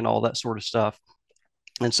printing and all that sort of stuff.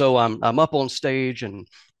 And so I'm up on stage and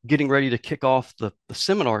getting ready to kick off the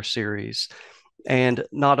seminar series. And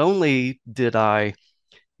not only did I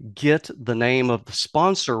get the name of the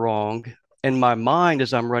sponsor wrong in my mind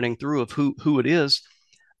as I'm running through of who it is,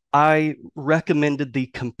 I recommended the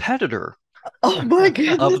competitor oh my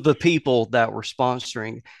goodness. of the people that were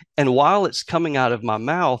sponsoring. And while it's coming out of my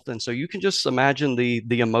mouth, and so you can just imagine the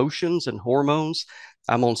emotions and hormones.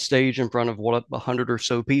 I'm on stage in front of 100 or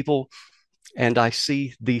so people, and I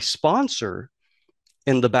see the sponsor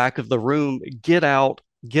in the back of the room get up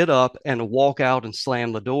and walk out and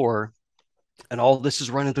slam the door. And all this is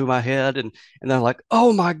running through my head, and they're like,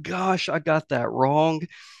 oh my gosh, I got that wrong.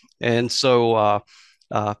 And so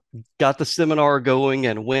got the seminar going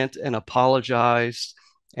and went and apologized.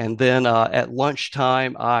 And then at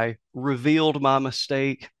lunchtime, I revealed my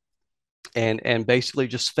mistake and basically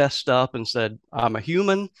just fessed up and said, I'm a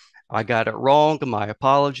human. I got it wrong. My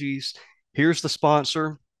apologies. Here's the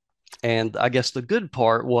sponsor. And I guess the good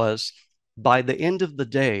part was by the end of the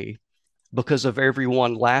day, because of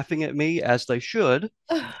everyone laughing at me, as they should,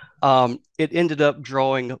 it ended up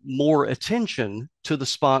drawing more attention to the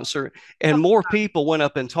sponsor, and more people went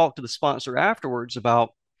up and talked to the sponsor afterwards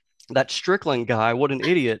about that Strickland guy. What an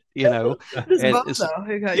idiot, Yeah,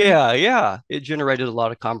 it generated a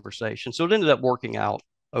lot of conversation. So it ended up working out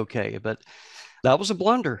okay, but that was a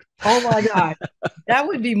blunder. Oh my God. That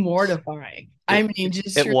would be mortifying.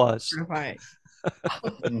 It was mortifying.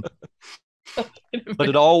 But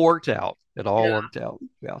it all worked out. Worked out.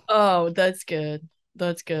 Yeah. Oh, that's good.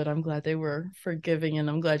 That's good. I'm glad they were forgiving, and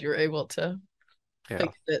I'm glad you were able to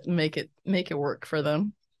fix it, make it work for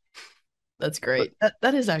them. That's great.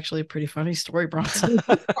 That is actually a pretty funny story, Bronson.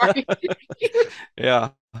 Yeah.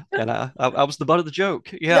 And I was the butt of the joke.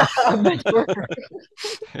 Yeah.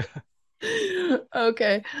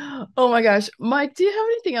 Okay. Oh my gosh. Mike, do you have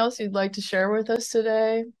anything else you'd like to share with us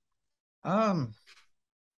today? I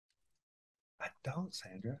don't,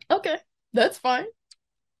 Sandra. Okay. That's fine.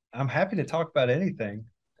 I'm happy to talk about anything.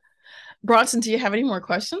 Bronson, do you have any more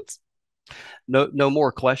questions? No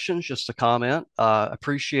more questions, just a comment.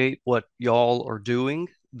 Appreciate what y'all are doing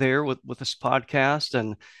there with this podcast.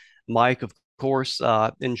 And Mike, of course,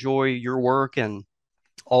 enjoy your work and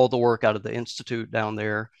all the work out of the Institute down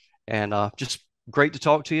there. And just great to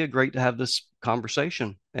talk to you. Great to have this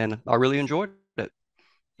conversation. And I really enjoyed it.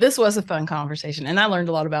 This was a fun conversation, and I learned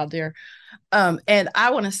a lot about deer. And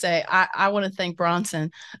I want to say, I want to thank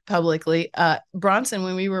Bronson publicly. Bronson,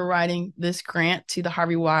 when we were writing this grant to the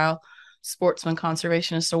Harvey Weil Sportsman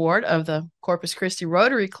Conservationist Award of the Corpus Christi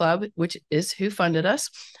Rotary Club, which is who funded us.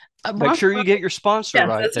 Make sure you get your sponsor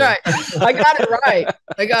right. That's right. I got it right.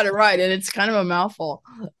 I got it right. And it's kind of a mouthful.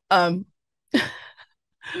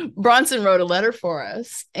 Bronson wrote a letter for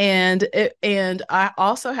us. And I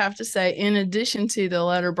also have to say, in addition to the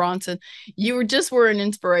letter, Bronson, you were an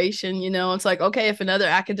inspiration. You know, it's like, okay, if another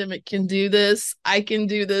academic can do this, I can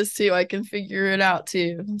do this too. I can figure it out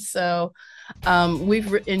too. So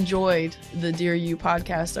we've enjoyed the Dear You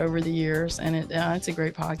podcast over the years, and it's a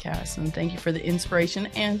great podcast. And thank you for the inspiration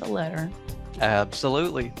and the letter.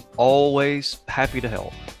 Absolutely. Always happy to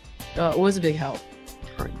help. It was a big help.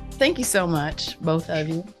 Great. Thank you so much, both of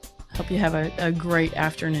you. Hope you have a great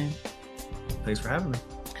afternoon. Thanks for having me.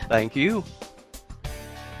 Thank you.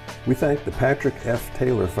 We thank the Patrick F.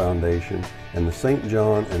 Taylor Foundation and the St.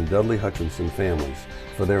 John and Dudley Hutchinson families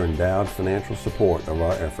for their endowed financial support of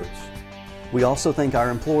our efforts. We also thank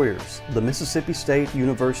our employers, the Mississippi State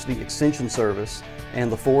University Extension Service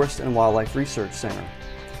and the Forest and Wildlife Research Center.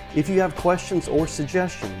 If you have questions or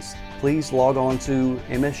suggestions, please log on to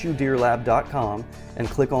msudeerlab.com and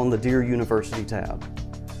click on the Deer University tab.